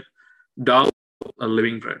dead dough a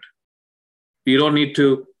living bread. You don't need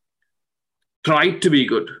to try to be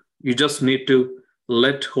good. You just need to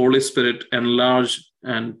let Holy Spirit enlarge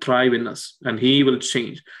and thrive in us, and he will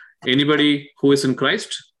change. Anybody who is in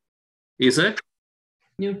Christ is a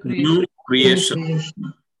new creation.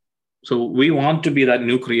 So we want to be that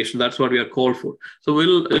new creation. That's what we are called for. So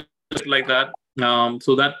we'll like that.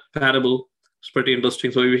 So that parable is pretty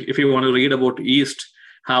interesting. So if you want to read about yeast,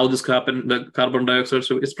 how this the carbon dioxide,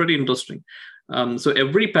 so it's pretty interesting. So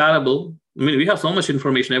every parable, I mean, we have so much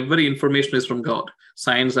information. Every information is from God,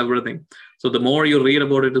 science, everything. So the more you read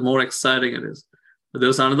about it, the more exciting it is.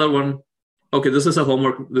 There's another one. Okay, this is a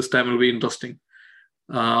homework. This time will be interesting.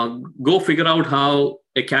 Go figure out how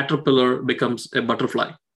a caterpillar becomes a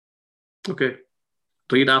butterfly. Okay,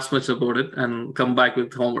 read as much about it and come back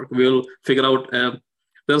with homework. We'll figure out.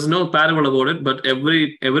 There's no parable about it, but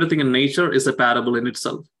everything in nature is a parable in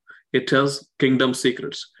itself. It tells kingdom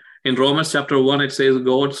secrets. In Romans chapter 1, it says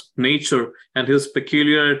God's nature and his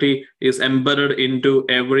peculiarity is embedded into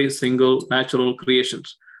every single natural creation.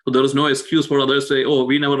 So there is no excuse for others to say, oh,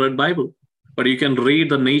 we never read Bible. but you can read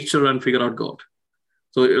the nature and figure out God.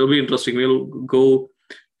 So it'll be interesting. We'll go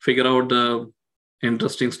figure out the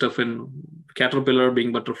interesting stuff in caterpillar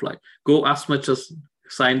being butterfly. Go as much as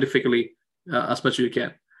scientifically as much as you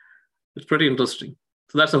can. It's pretty interesting.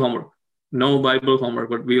 So that's the homework. No Bible homework,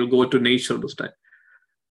 but we'll go to nature this time.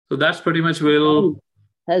 So that's pretty much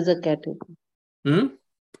As a caterpillar.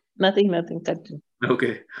 Nothing.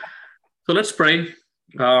 Okay. So let's pray.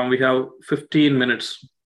 We have 15 minutes.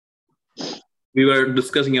 We were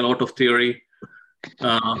discussing a lot of theory.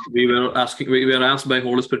 We were asked by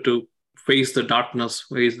Holy Spirit to face the darkness,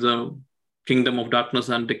 face the kingdom of darkness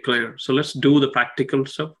and declare. So let's do the practical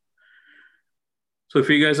stuff. So if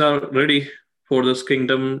you guys are ready for this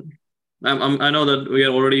kingdom, I know that we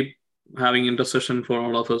are already having intercession for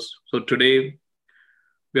all of us. So today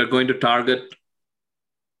we are going to target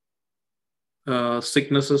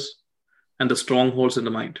sicknesses and the strongholds in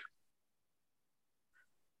the mind.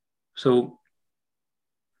 So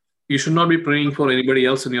you should not be praying for anybody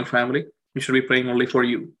else in your family. You should be praying only for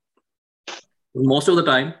you. Most of the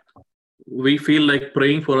time, we feel like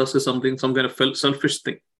praying for us is some kind of selfish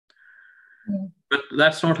thing. But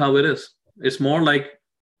that's not how it is. It's more like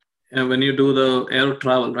when you do the air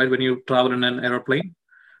travel, right? When you travel in an airplane,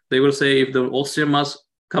 they will say if the oxygen mask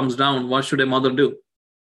comes down, what should a mother do?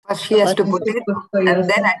 First she has to put it and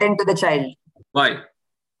then attend to the child. Why?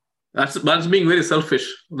 That's being very selfish.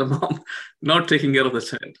 The mom not taking care of the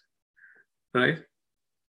child, right?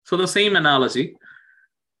 So the same analogy,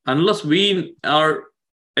 unless we are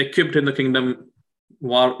equipped in the kingdom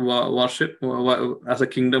worship as a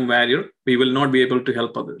kingdom warrior, we will not be able to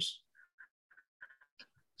help others.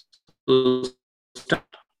 So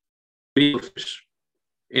be selfish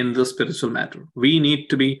in the spiritual matter. We need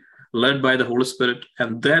to be led by the Holy Spirit,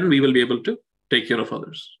 and then we will be able to take care of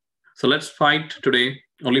others. So let's fight today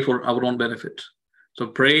only for our own benefit. So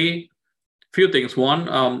pray few things. One,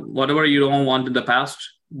 whatever you don't want in the past,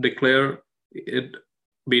 declare it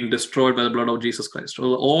being destroyed by the blood of Jesus Christ.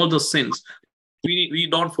 All the sins, we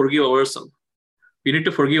don't forgive ourselves. We need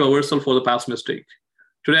to forgive ourselves for the past mistake.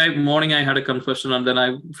 Today morning, I had a confession, and then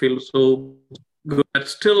I feel so good that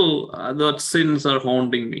still the sins are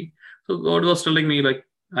haunting me. So God was telling me, like,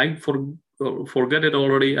 I forget it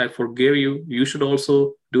already. I forgave you. You should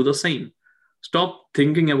also do the same. Stop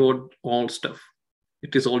thinking about all stuff.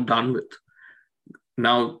 It is all done with.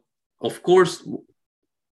 Now, of course,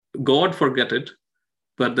 God forget it,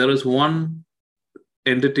 but there is one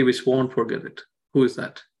entity which won't forget it. Who is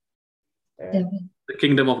that? The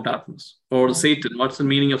kingdom of darkness, or Satan. What's the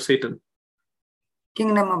meaning of Satan?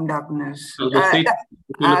 Kingdom of darkness. So the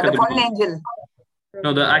fallen angel.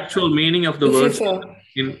 No, the actual meaning of the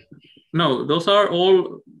word. No, those are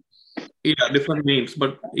all different names,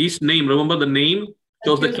 but each name, remember the name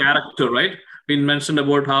shows the character, right? We mentioned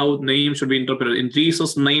about how name should be interpreted. In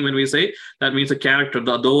Jesus' name, when we say, that means the character,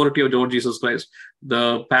 the authority of Lord Jesus Christ,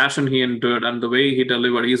 the passion he endured and the way he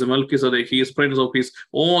delivered. He is a Melchizedek, he is Prince of Peace.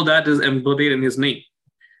 All that is embodied in his name.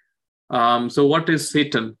 So what does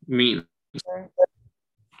Satan mean?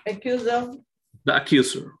 Accuser. The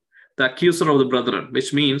accuser. The accuser of the brethren,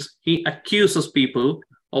 which means he accuses people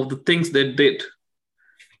of the things they did.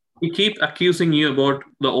 He keeps accusing you about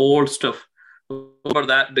the old stuff. Remember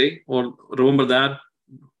that day, or remember that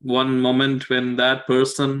one moment when that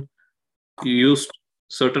person used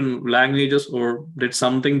certain languages or did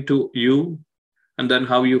something to you, and then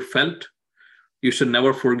how you felt. You should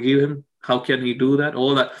never forgive him. How can he do that?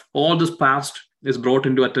 All this past is brought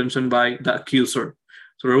into attention by the accuser.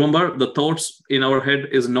 So remember, the thoughts in our head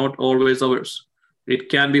is not always ours. It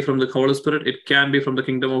can be from the Holy Spirit, it can be from the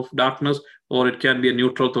kingdom of darkness, or it can be a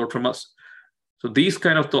neutral thought from us. So these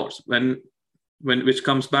kind of thoughts, which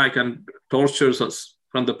comes back and tortures us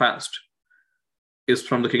from the past, is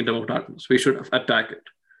from the kingdom of darkness. We should attack it.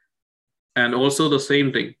 And also the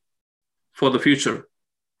same thing for the future,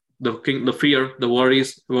 the fear, the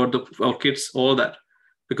worries about our kids, all that.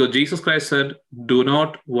 Because Jesus Christ said, do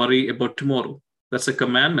not worry about tomorrow. That's a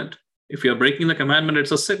commandment. If you're breaking the commandment,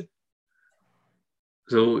 it's a sin.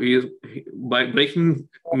 So by making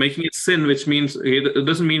it sin, which means it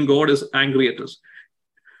doesn't mean God is angry at us.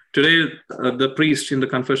 Today, the priest in the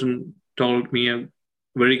confession told me a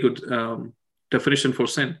very good definition for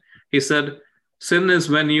sin. He said, sin is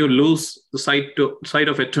when you lose the sight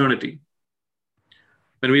of eternity.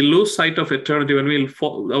 When we lose sight of eternity,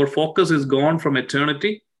 when our focus is gone from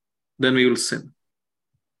eternity, then we will sin.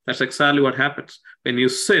 That's exactly what happens. When you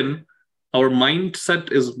sin, our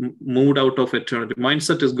mindset is moved out of eternity.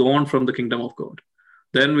 Mindset is gone from the kingdom of God.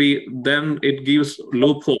 Then it gives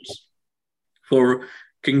loopholes for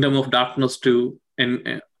kingdom of darkness to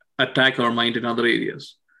attack our mind in other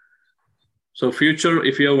areas. So future,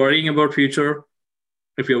 if you're worrying about future,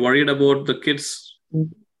 if you're worried about the kids'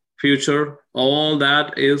 future, all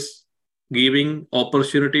that is giving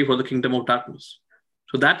opportunity for the kingdom of darkness.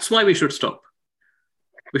 So that's why we should stop.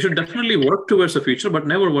 We should definitely work towards the future, but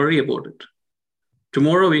never worry about it.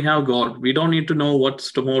 Tomorrow we have God. We don't need to know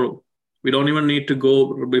what's tomorrow. We don't even need to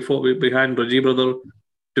go behind Raji brother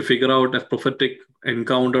to figure out a prophetic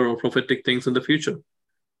encounter or prophetic things in the future.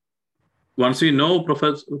 Once you know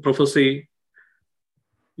prophecy,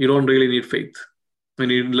 you don't really need faith. You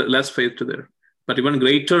need less faith to there. But even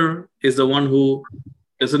greater is the one who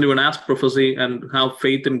doesn't even ask prophecy and have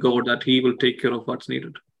faith in God that he will take care of what's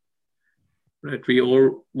needed. Right? We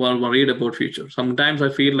all were worried about future. Sometimes I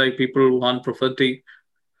feel like people want prophetic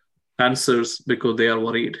answers because they are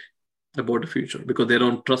worried about the future, because they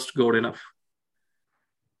don't trust God enough.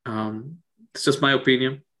 It's just my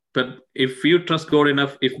opinion. But if you trust God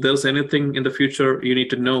enough, if there's anything in the future you need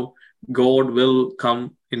to know, God will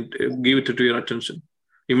come and give it to your attention.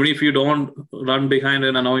 Even if you don't run behind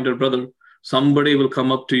an anointed brother, somebody will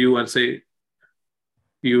come up to you and say,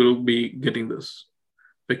 you will be getting this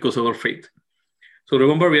because of our faith. So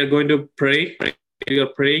remember, we are going to pray. We are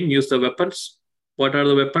praying, use the weapons. What are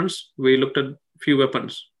the weapons? We looked at a few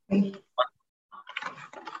weapons.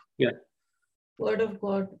 Yeah. Word of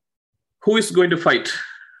God. Who is going to fight?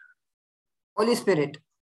 Holy Spirit.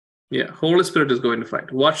 Yeah, Holy Spirit is going to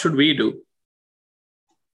fight. What should we do?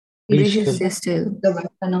 We should stay still. The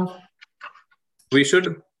weapon of. We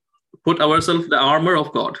should put ourselves the armor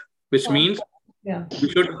of God, which means we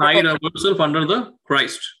should hide ourselves under the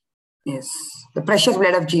Christ. Yes, the precious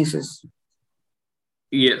blood of Jesus.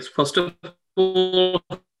 Yes, first of all,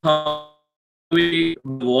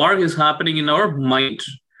 war is happening in our mind.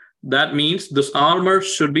 That means this armor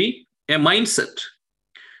should be a mindset.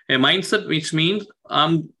 A mindset which means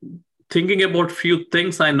I'm thinking about few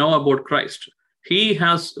things I know about Christ. He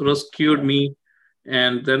has rescued me,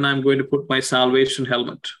 and then I'm going to put my salvation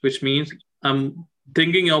helmet, which means I'm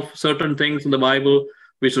thinking of certain things in the Bible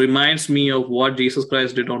which reminds me of what Jesus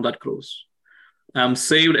Christ did on that cross. I'm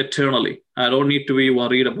saved eternally. I don't need to be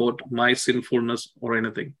worried about my sinfulness or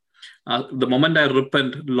anything. The moment I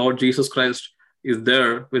repent, Lord Jesus Christ is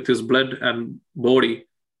there with his blood and body,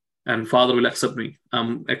 and Father will accept me.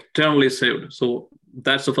 I'm eternally saved. So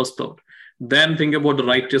that's the first thought. Then think about the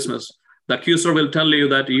righteousness. The accuser will tell you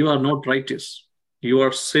that you are not righteous. You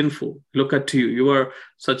are sinful. Look at you. You are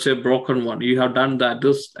such a broken one. You have done that,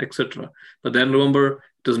 this, etc. But then remember,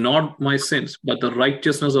 it is not my sins, but the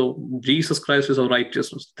righteousness of Jesus Christ is our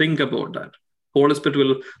righteousness. Think about that. Holy Spirit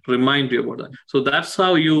will remind you about that. So that's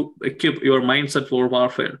how you equip your mindset for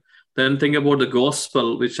warfare. Then think about the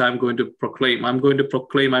gospel, which I'm going to proclaim. I'm going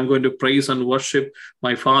to praise and worship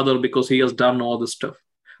my Father because he has done all this stuff.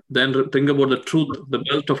 Then think about the truth, the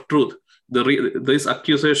belt of truth. These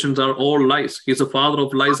accusations are all lies. He's a father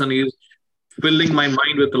of lies, and he's filling my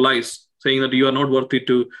mind with the lies, saying that you are not worthy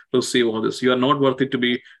to receive all this. You are not worthy to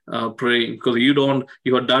be praying because you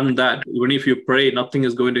have done that. Even if you pray, nothing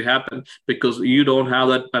is going to happen because you don't have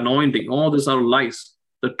that anointing. All these are lies.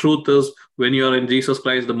 The truth is, when you are in Jesus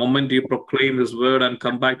Christ, the moment you proclaim his word and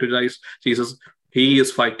come back to Jesus, he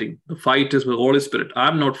is fighting. The fight is with the Holy Spirit.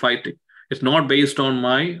 I'm not fighting. It's not based on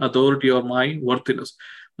my authority or my worthiness.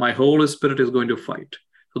 My Holy Spirit is going to fight.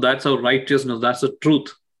 So that's our righteousness. That's the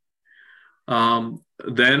truth.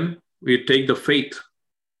 Then we take the faith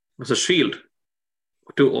as a shield.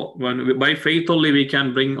 By faith only we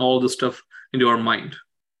can bring all this stuff into our mind.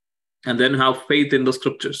 And then have faith in the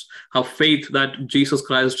scriptures. Have faith that Jesus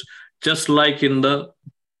Christ, just like in the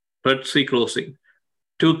Red Sea crossing,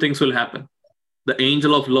 two things will happen. The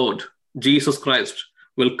angel of Lord, Jesus Christ,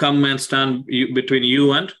 will come and stand between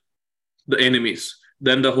you and the enemies.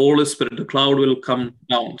 Then the Holy Spirit, the cloud will come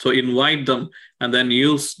down. So invite them and then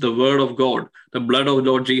use the word of God, the blood of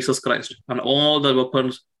Lord Jesus Christ, and all the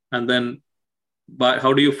weapons. And then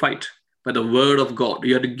how do you fight? By the word of God.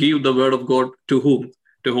 You have to give the word of God to whom?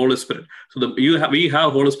 To Holy Spirit. So we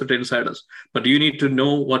have Holy Spirit inside us, but you need to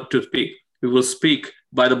know what to speak. We will speak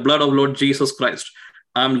by the blood of Lord Jesus Christ.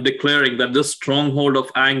 I'm declaring that this stronghold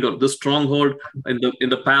of anger, this stronghold in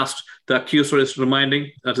the past, the accuser is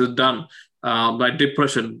reminding that is done. My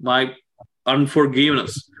depression, my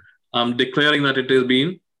unforgiveness, I'm declaring that it has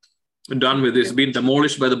been done with. It's been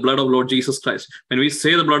demolished by the blood of Lord Jesus Christ. When we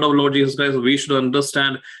say the blood of Lord Jesus Christ, we should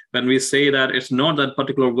understand when we say that it's not that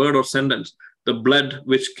particular word or sentence. The blood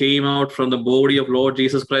which came out from the body of Lord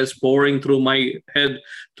Jesus Christ pouring through my head,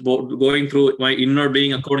 going through my inner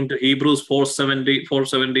being, according to Hebrews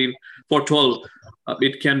 4:12,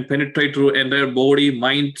 it can penetrate through entire body,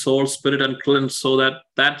 mind, soul, spirit, and cleanse. So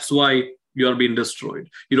that's why you are being destroyed.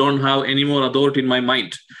 You don't have any more authority in my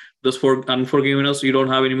mind. This for unforgiveness, you don't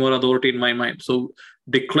have any more authority in my mind. So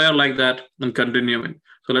declare like that and continue it.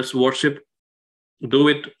 So let's worship. Do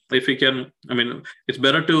it if you can. I mean, it's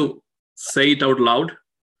better to say it out loud,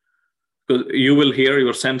 because you will hear,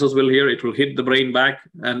 your senses will hear, it will hit the brain back,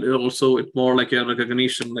 and also it's more like a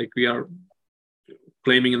recognition, like we are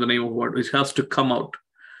claiming in the name of God. It has to come out.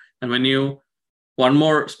 And when you, one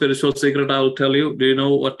more spiritual secret I will tell you, do you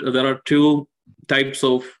know what? There are two types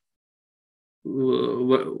of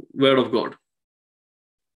word of God.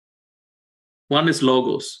 One is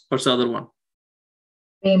logos. What's the other one?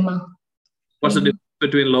 Rhema. What's the difference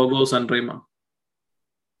between logos and rhema?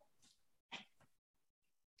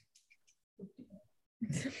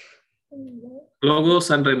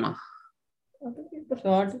 Logos and rhema.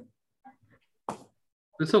 God.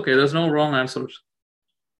 It's okay. There's no wrong answers.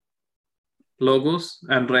 Logos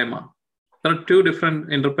and rhema. There are two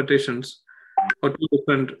different interpretations or two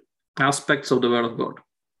different aspects of the word of God.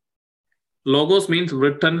 Logos means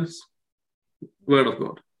written word of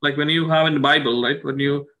God. Like when you have in the Bible, right? When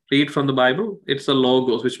you read from the Bible, it's a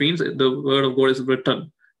logos, which means the word of God is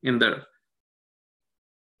written in there.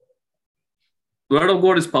 Word of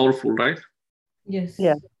God is powerful, right? Yes.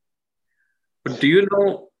 Yeah. But do you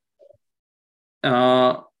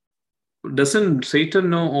know, doesn't Satan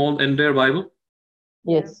know all entire Bible?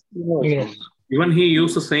 Yes. Yes. Even he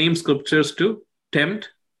used the same scriptures to tempt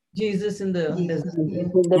Jesus in the desert.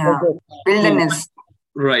 Wilderness.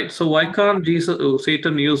 Right. So why can't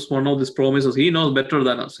Satan use one of these promises? He knows better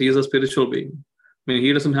than us. He is a spiritual being. I mean,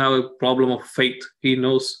 he doesn't have a problem of faith. He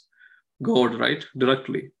knows God, right?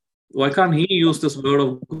 Directly. Why can't he use this word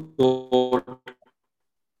of God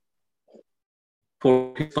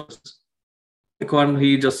for his purpose? Why can't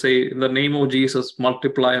he just say, in the name of Jesus,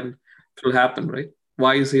 multiply and it will happen, right?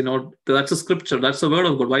 Why is he not? That's a scripture. That's the word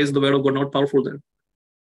of God. Why is the word of God not powerful then?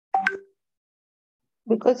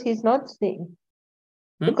 Because he's not saying.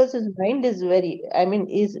 Because his mind is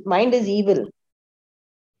his mind is evil.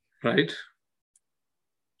 Right.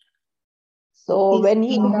 So when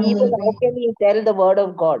he is evil, how can he tell the word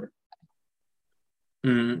of God?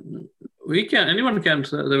 Anyone can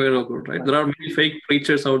say the word of God, right? There are many fake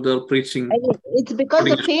preachers out there preaching. It's because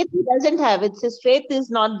the faith he doesn't have. It's his faith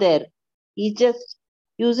is not there. He's just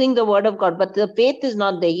using the word of God, but the faith is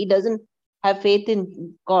not there. He doesn't have faith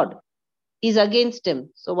in God. He's against him.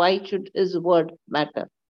 So why should his word matter?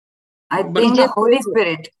 I think the Holy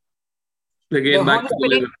Spirit. Again, back to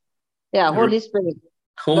Spirit. Yeah, Holy Spirit.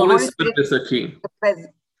 Holy Spirit is the key. The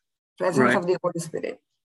presence of the Holy Spirit.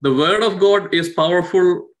 The word of God is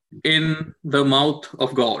powerful in the mouth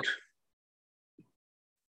of God.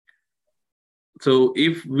 So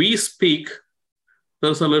if we speak,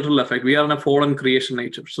 there's a little effect. We are in a fallen creation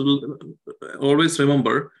nature. So always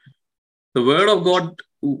remember, the word of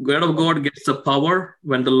God gets the power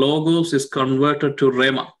when the logos is converted to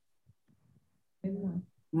rhema.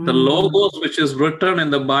 The logos which is written in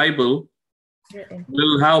the Bible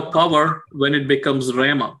will have power when it becomes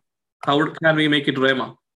rhema. How can we make it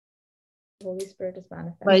rhema? Holy Spirit is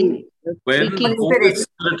manifest. When the Holy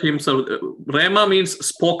Spirit himself, rhema means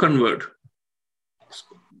spoken word.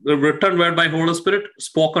 The written word by Holy Spirit,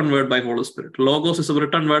 spoken word by Holy Spirit. Logos is a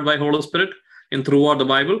written word by Holy Spirit in throughout the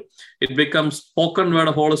Bible. It becomes spoken word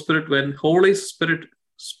of Holy Spirit when Holy Spirit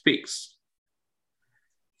speaks.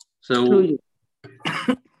 So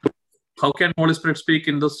how can Holy Spirit speak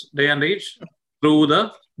in this day and age? Through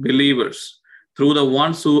the believers, through the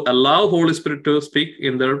ones who allow Holy Spirit to speak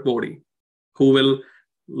in their body, who will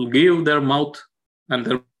give their mouth and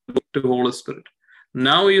their book to Holy Spirit.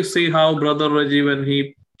 Now you see how Brother Reggie, when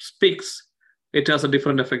he speaks, it has a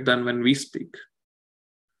different effect than when we speak.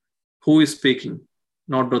 Who is speaking?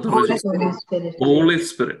 Not Brother Reggie. Holy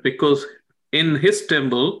Spirit. Because in his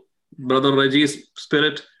temple, Brother Reggie's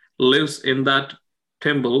spirit lives in that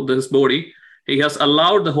temple, this body. He has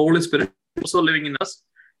allowed the Holy Spirit also living in us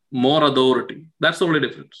more authority. That's the only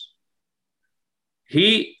difference.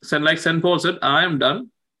 He said, like St. Paul said, I am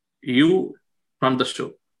done. You run the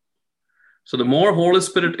show. So the more Holy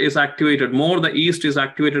Spirit is activated, more the yeast is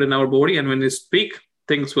activated in our body. And when we speak,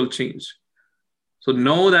 things will change. So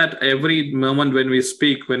know that every moment when we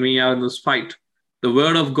speak, when we are in this fight, the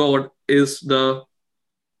word of God is the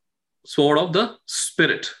sword of the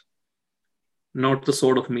Spirit, not the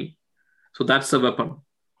sword of me. So that's the weapon.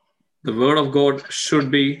 The word of God should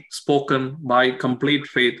be spoken by complete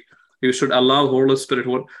faith. You should allow Holy Spirit.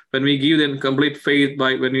 When we give them complete faith,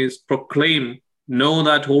 when we proclaim, know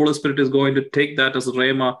that Holy Spirit is going to take that as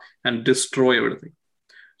rhema and destroy everything.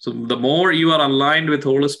 So the more you are aligned with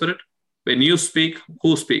Holy Spirit, when you speak,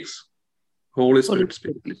 who speaks? Holy Spirit,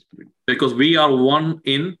 speak. Because we are one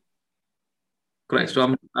in Christ.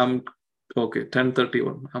 So I'm okay.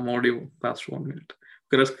 10:31. I'm already past 1 minute.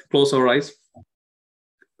 Okay, let's close our eyes.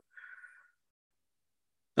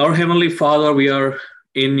 Our Heavenly Father, we are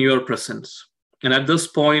in your presence. And at this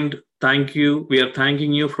point, thank you. We are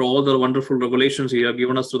thanking you for all the wonderful revelations you have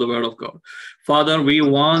given us through the Word of God. Father, we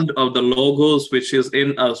want of the logos which is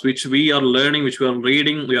in us, which we are learning, which we are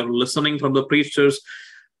reading, we are listening from the preachers.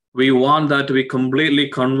 We want that to be completely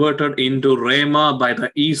converted into Rhema by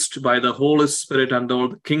the East, by the Holy Spirit, and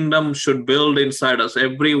the kingdom should build inside us.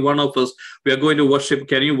 Every one of us, we are going to worship.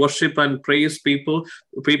 Can you worship and praise people?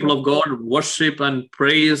 People of God, worship and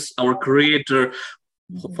praise our Creator.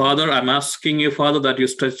 Father, I'm asking you, Father, that you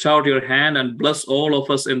stretch out your hand and bless all of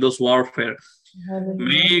us in this warfare.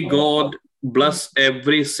 May God bless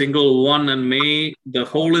every single one, and may the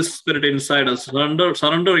Holy Spirit inside us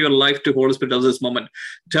surrender your life to Holy Spirit at this moment.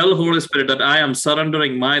 Tell Holy Spirit that I am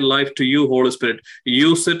surrendering my life to you, Holy Spirit.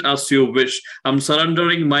 Use it as you wish. I'm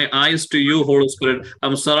surrendering my eyes to you, Holy Spirit.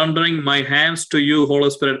 I'm surrendering my hands to you, Holy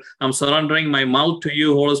Spirit. I'm surrendering my mouth to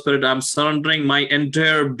you, Holy Spirit. I'm surrendering my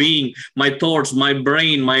entire being, my thoughts, my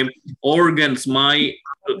brain, my organs, my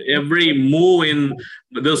every move in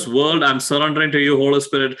this world. I'm surrendering to you, Holy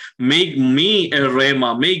Spirit. Make me a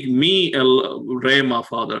Rhema. Make me a Rhema,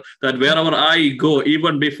 Father, that wherever I go,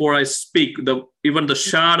 even before I speak, even the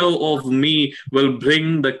shadow of me will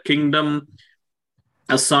bring the kingdom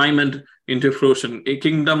assignment into fruition. A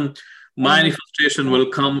kingdom manifestation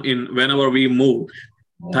will come in whenever we move.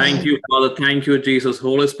 Thank you, Father. Thank you, Jesus.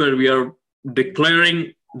 Holy Spirit, we are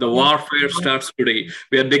declaring the warfare starts today.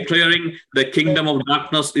 We are declaring the kingdom of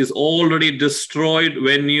darkness is already destroyed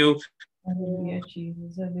when you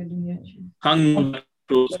hung.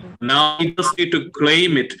 Now we just need to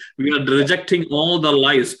claim it. We are rejecting all the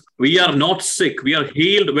lies. We are not sick. We are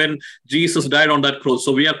healed when Jesus died on that cross.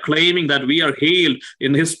 So we are claiming that we are healed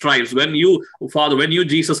in his stripes. When you, Father, when you,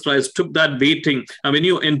 Jesus Christ, took that beating and when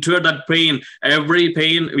you endured that pain, every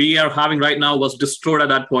pain we are having right now was destroyed at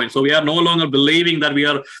that point. So we are no longer believing that we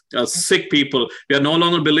are sick people. We are no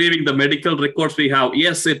longer believing the medical records we have.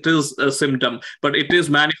 Yes, it is a symptom, but it is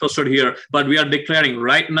manifested here. But we are declaring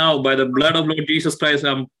right now by the blood of Lord Jesus Christ,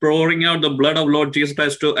 I'm pouring out the blood of Lord Jesus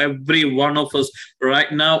Christ to every one of us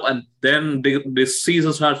right now. And then the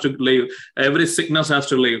diseases has to leave. Every sickness has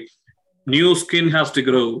to leave. New skin has to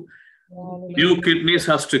grow. New kidneys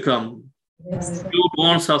has to come. New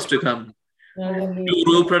bones has to come. New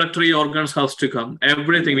reproductive organs has to come.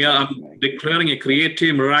 Everything. I'm declaring a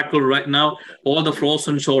creative miracle right now. All the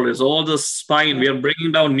frozen shoulders, all the spine. We are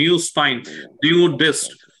bringing down new spine, new disc.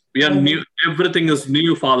 We are new. Everything is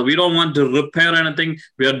new, Father. We don't want to repair anything.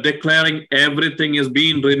 We are declaring everything is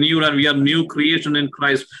being renewed and we are new creation in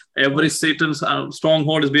Christ. Every Satan's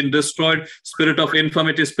stronghold is being destroyed. Spirit of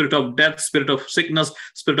infirmity, spirit of death, spirit of sickness,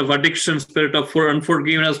 spirit of addiction, spirit of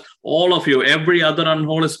unforgiveness, all of you, every other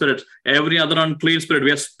unholy spirit, every other unclean spirit,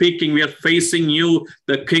 we are speaking, we are facing you,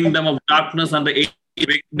 the kingdom of darkness and the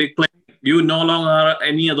declare. You no longer have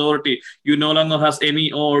any authority. You no longer has any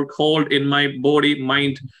hold in my body,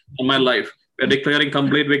 mind, and my life. We are declaring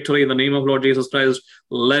complete victory in the name of Lord Jesus Christ.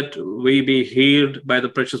 Let we be healed by the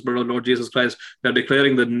precious blood of Lord Jesus Christ. We are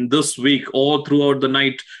declaring that this week, all throughout the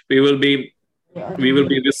night, we will be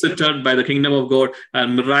visited by the kingdom of God,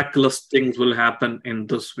 and miraculous things will happen in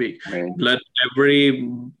this week. Amen. Let every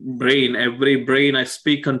brain, I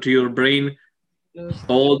speak unto your brain.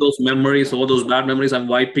 All those memories, all those bad memories, I'm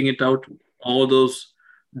wiping it out. All those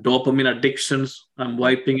dopamine addictions, I'm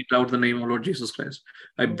wiping it out in the name of Lord Jesus Christ.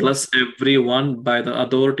 I bless everyone by the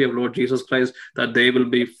authority of Lord Jesus Christ that they will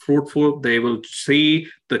be fruitful. They will see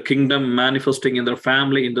the kingdom manifesting in their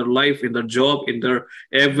family, in their life, in their job, in their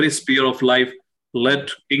every sphere of life.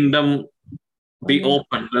 Let kingdom be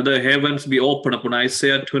open. Let the heavens be open upon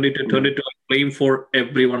Isaiah 22:22. I claim for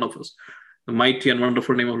every one of us. The mighty and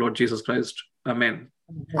wonderful name of Lord Jesus Christ. Amen.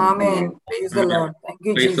 Amen. Praise the Lord. Thank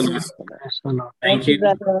you, Praise the Jesus. Lord. Thank you.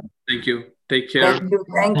 brother. Thank you. Take care. Thank you.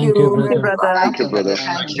 Thank Thank you. you, brother. Thank you, brother.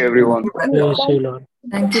 Thank you, everyone. Praise you, Lord.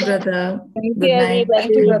 Thank you, brother. Thank Good you, night.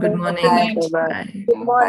 everybody. Good morning. Bye. Bye. Good morning.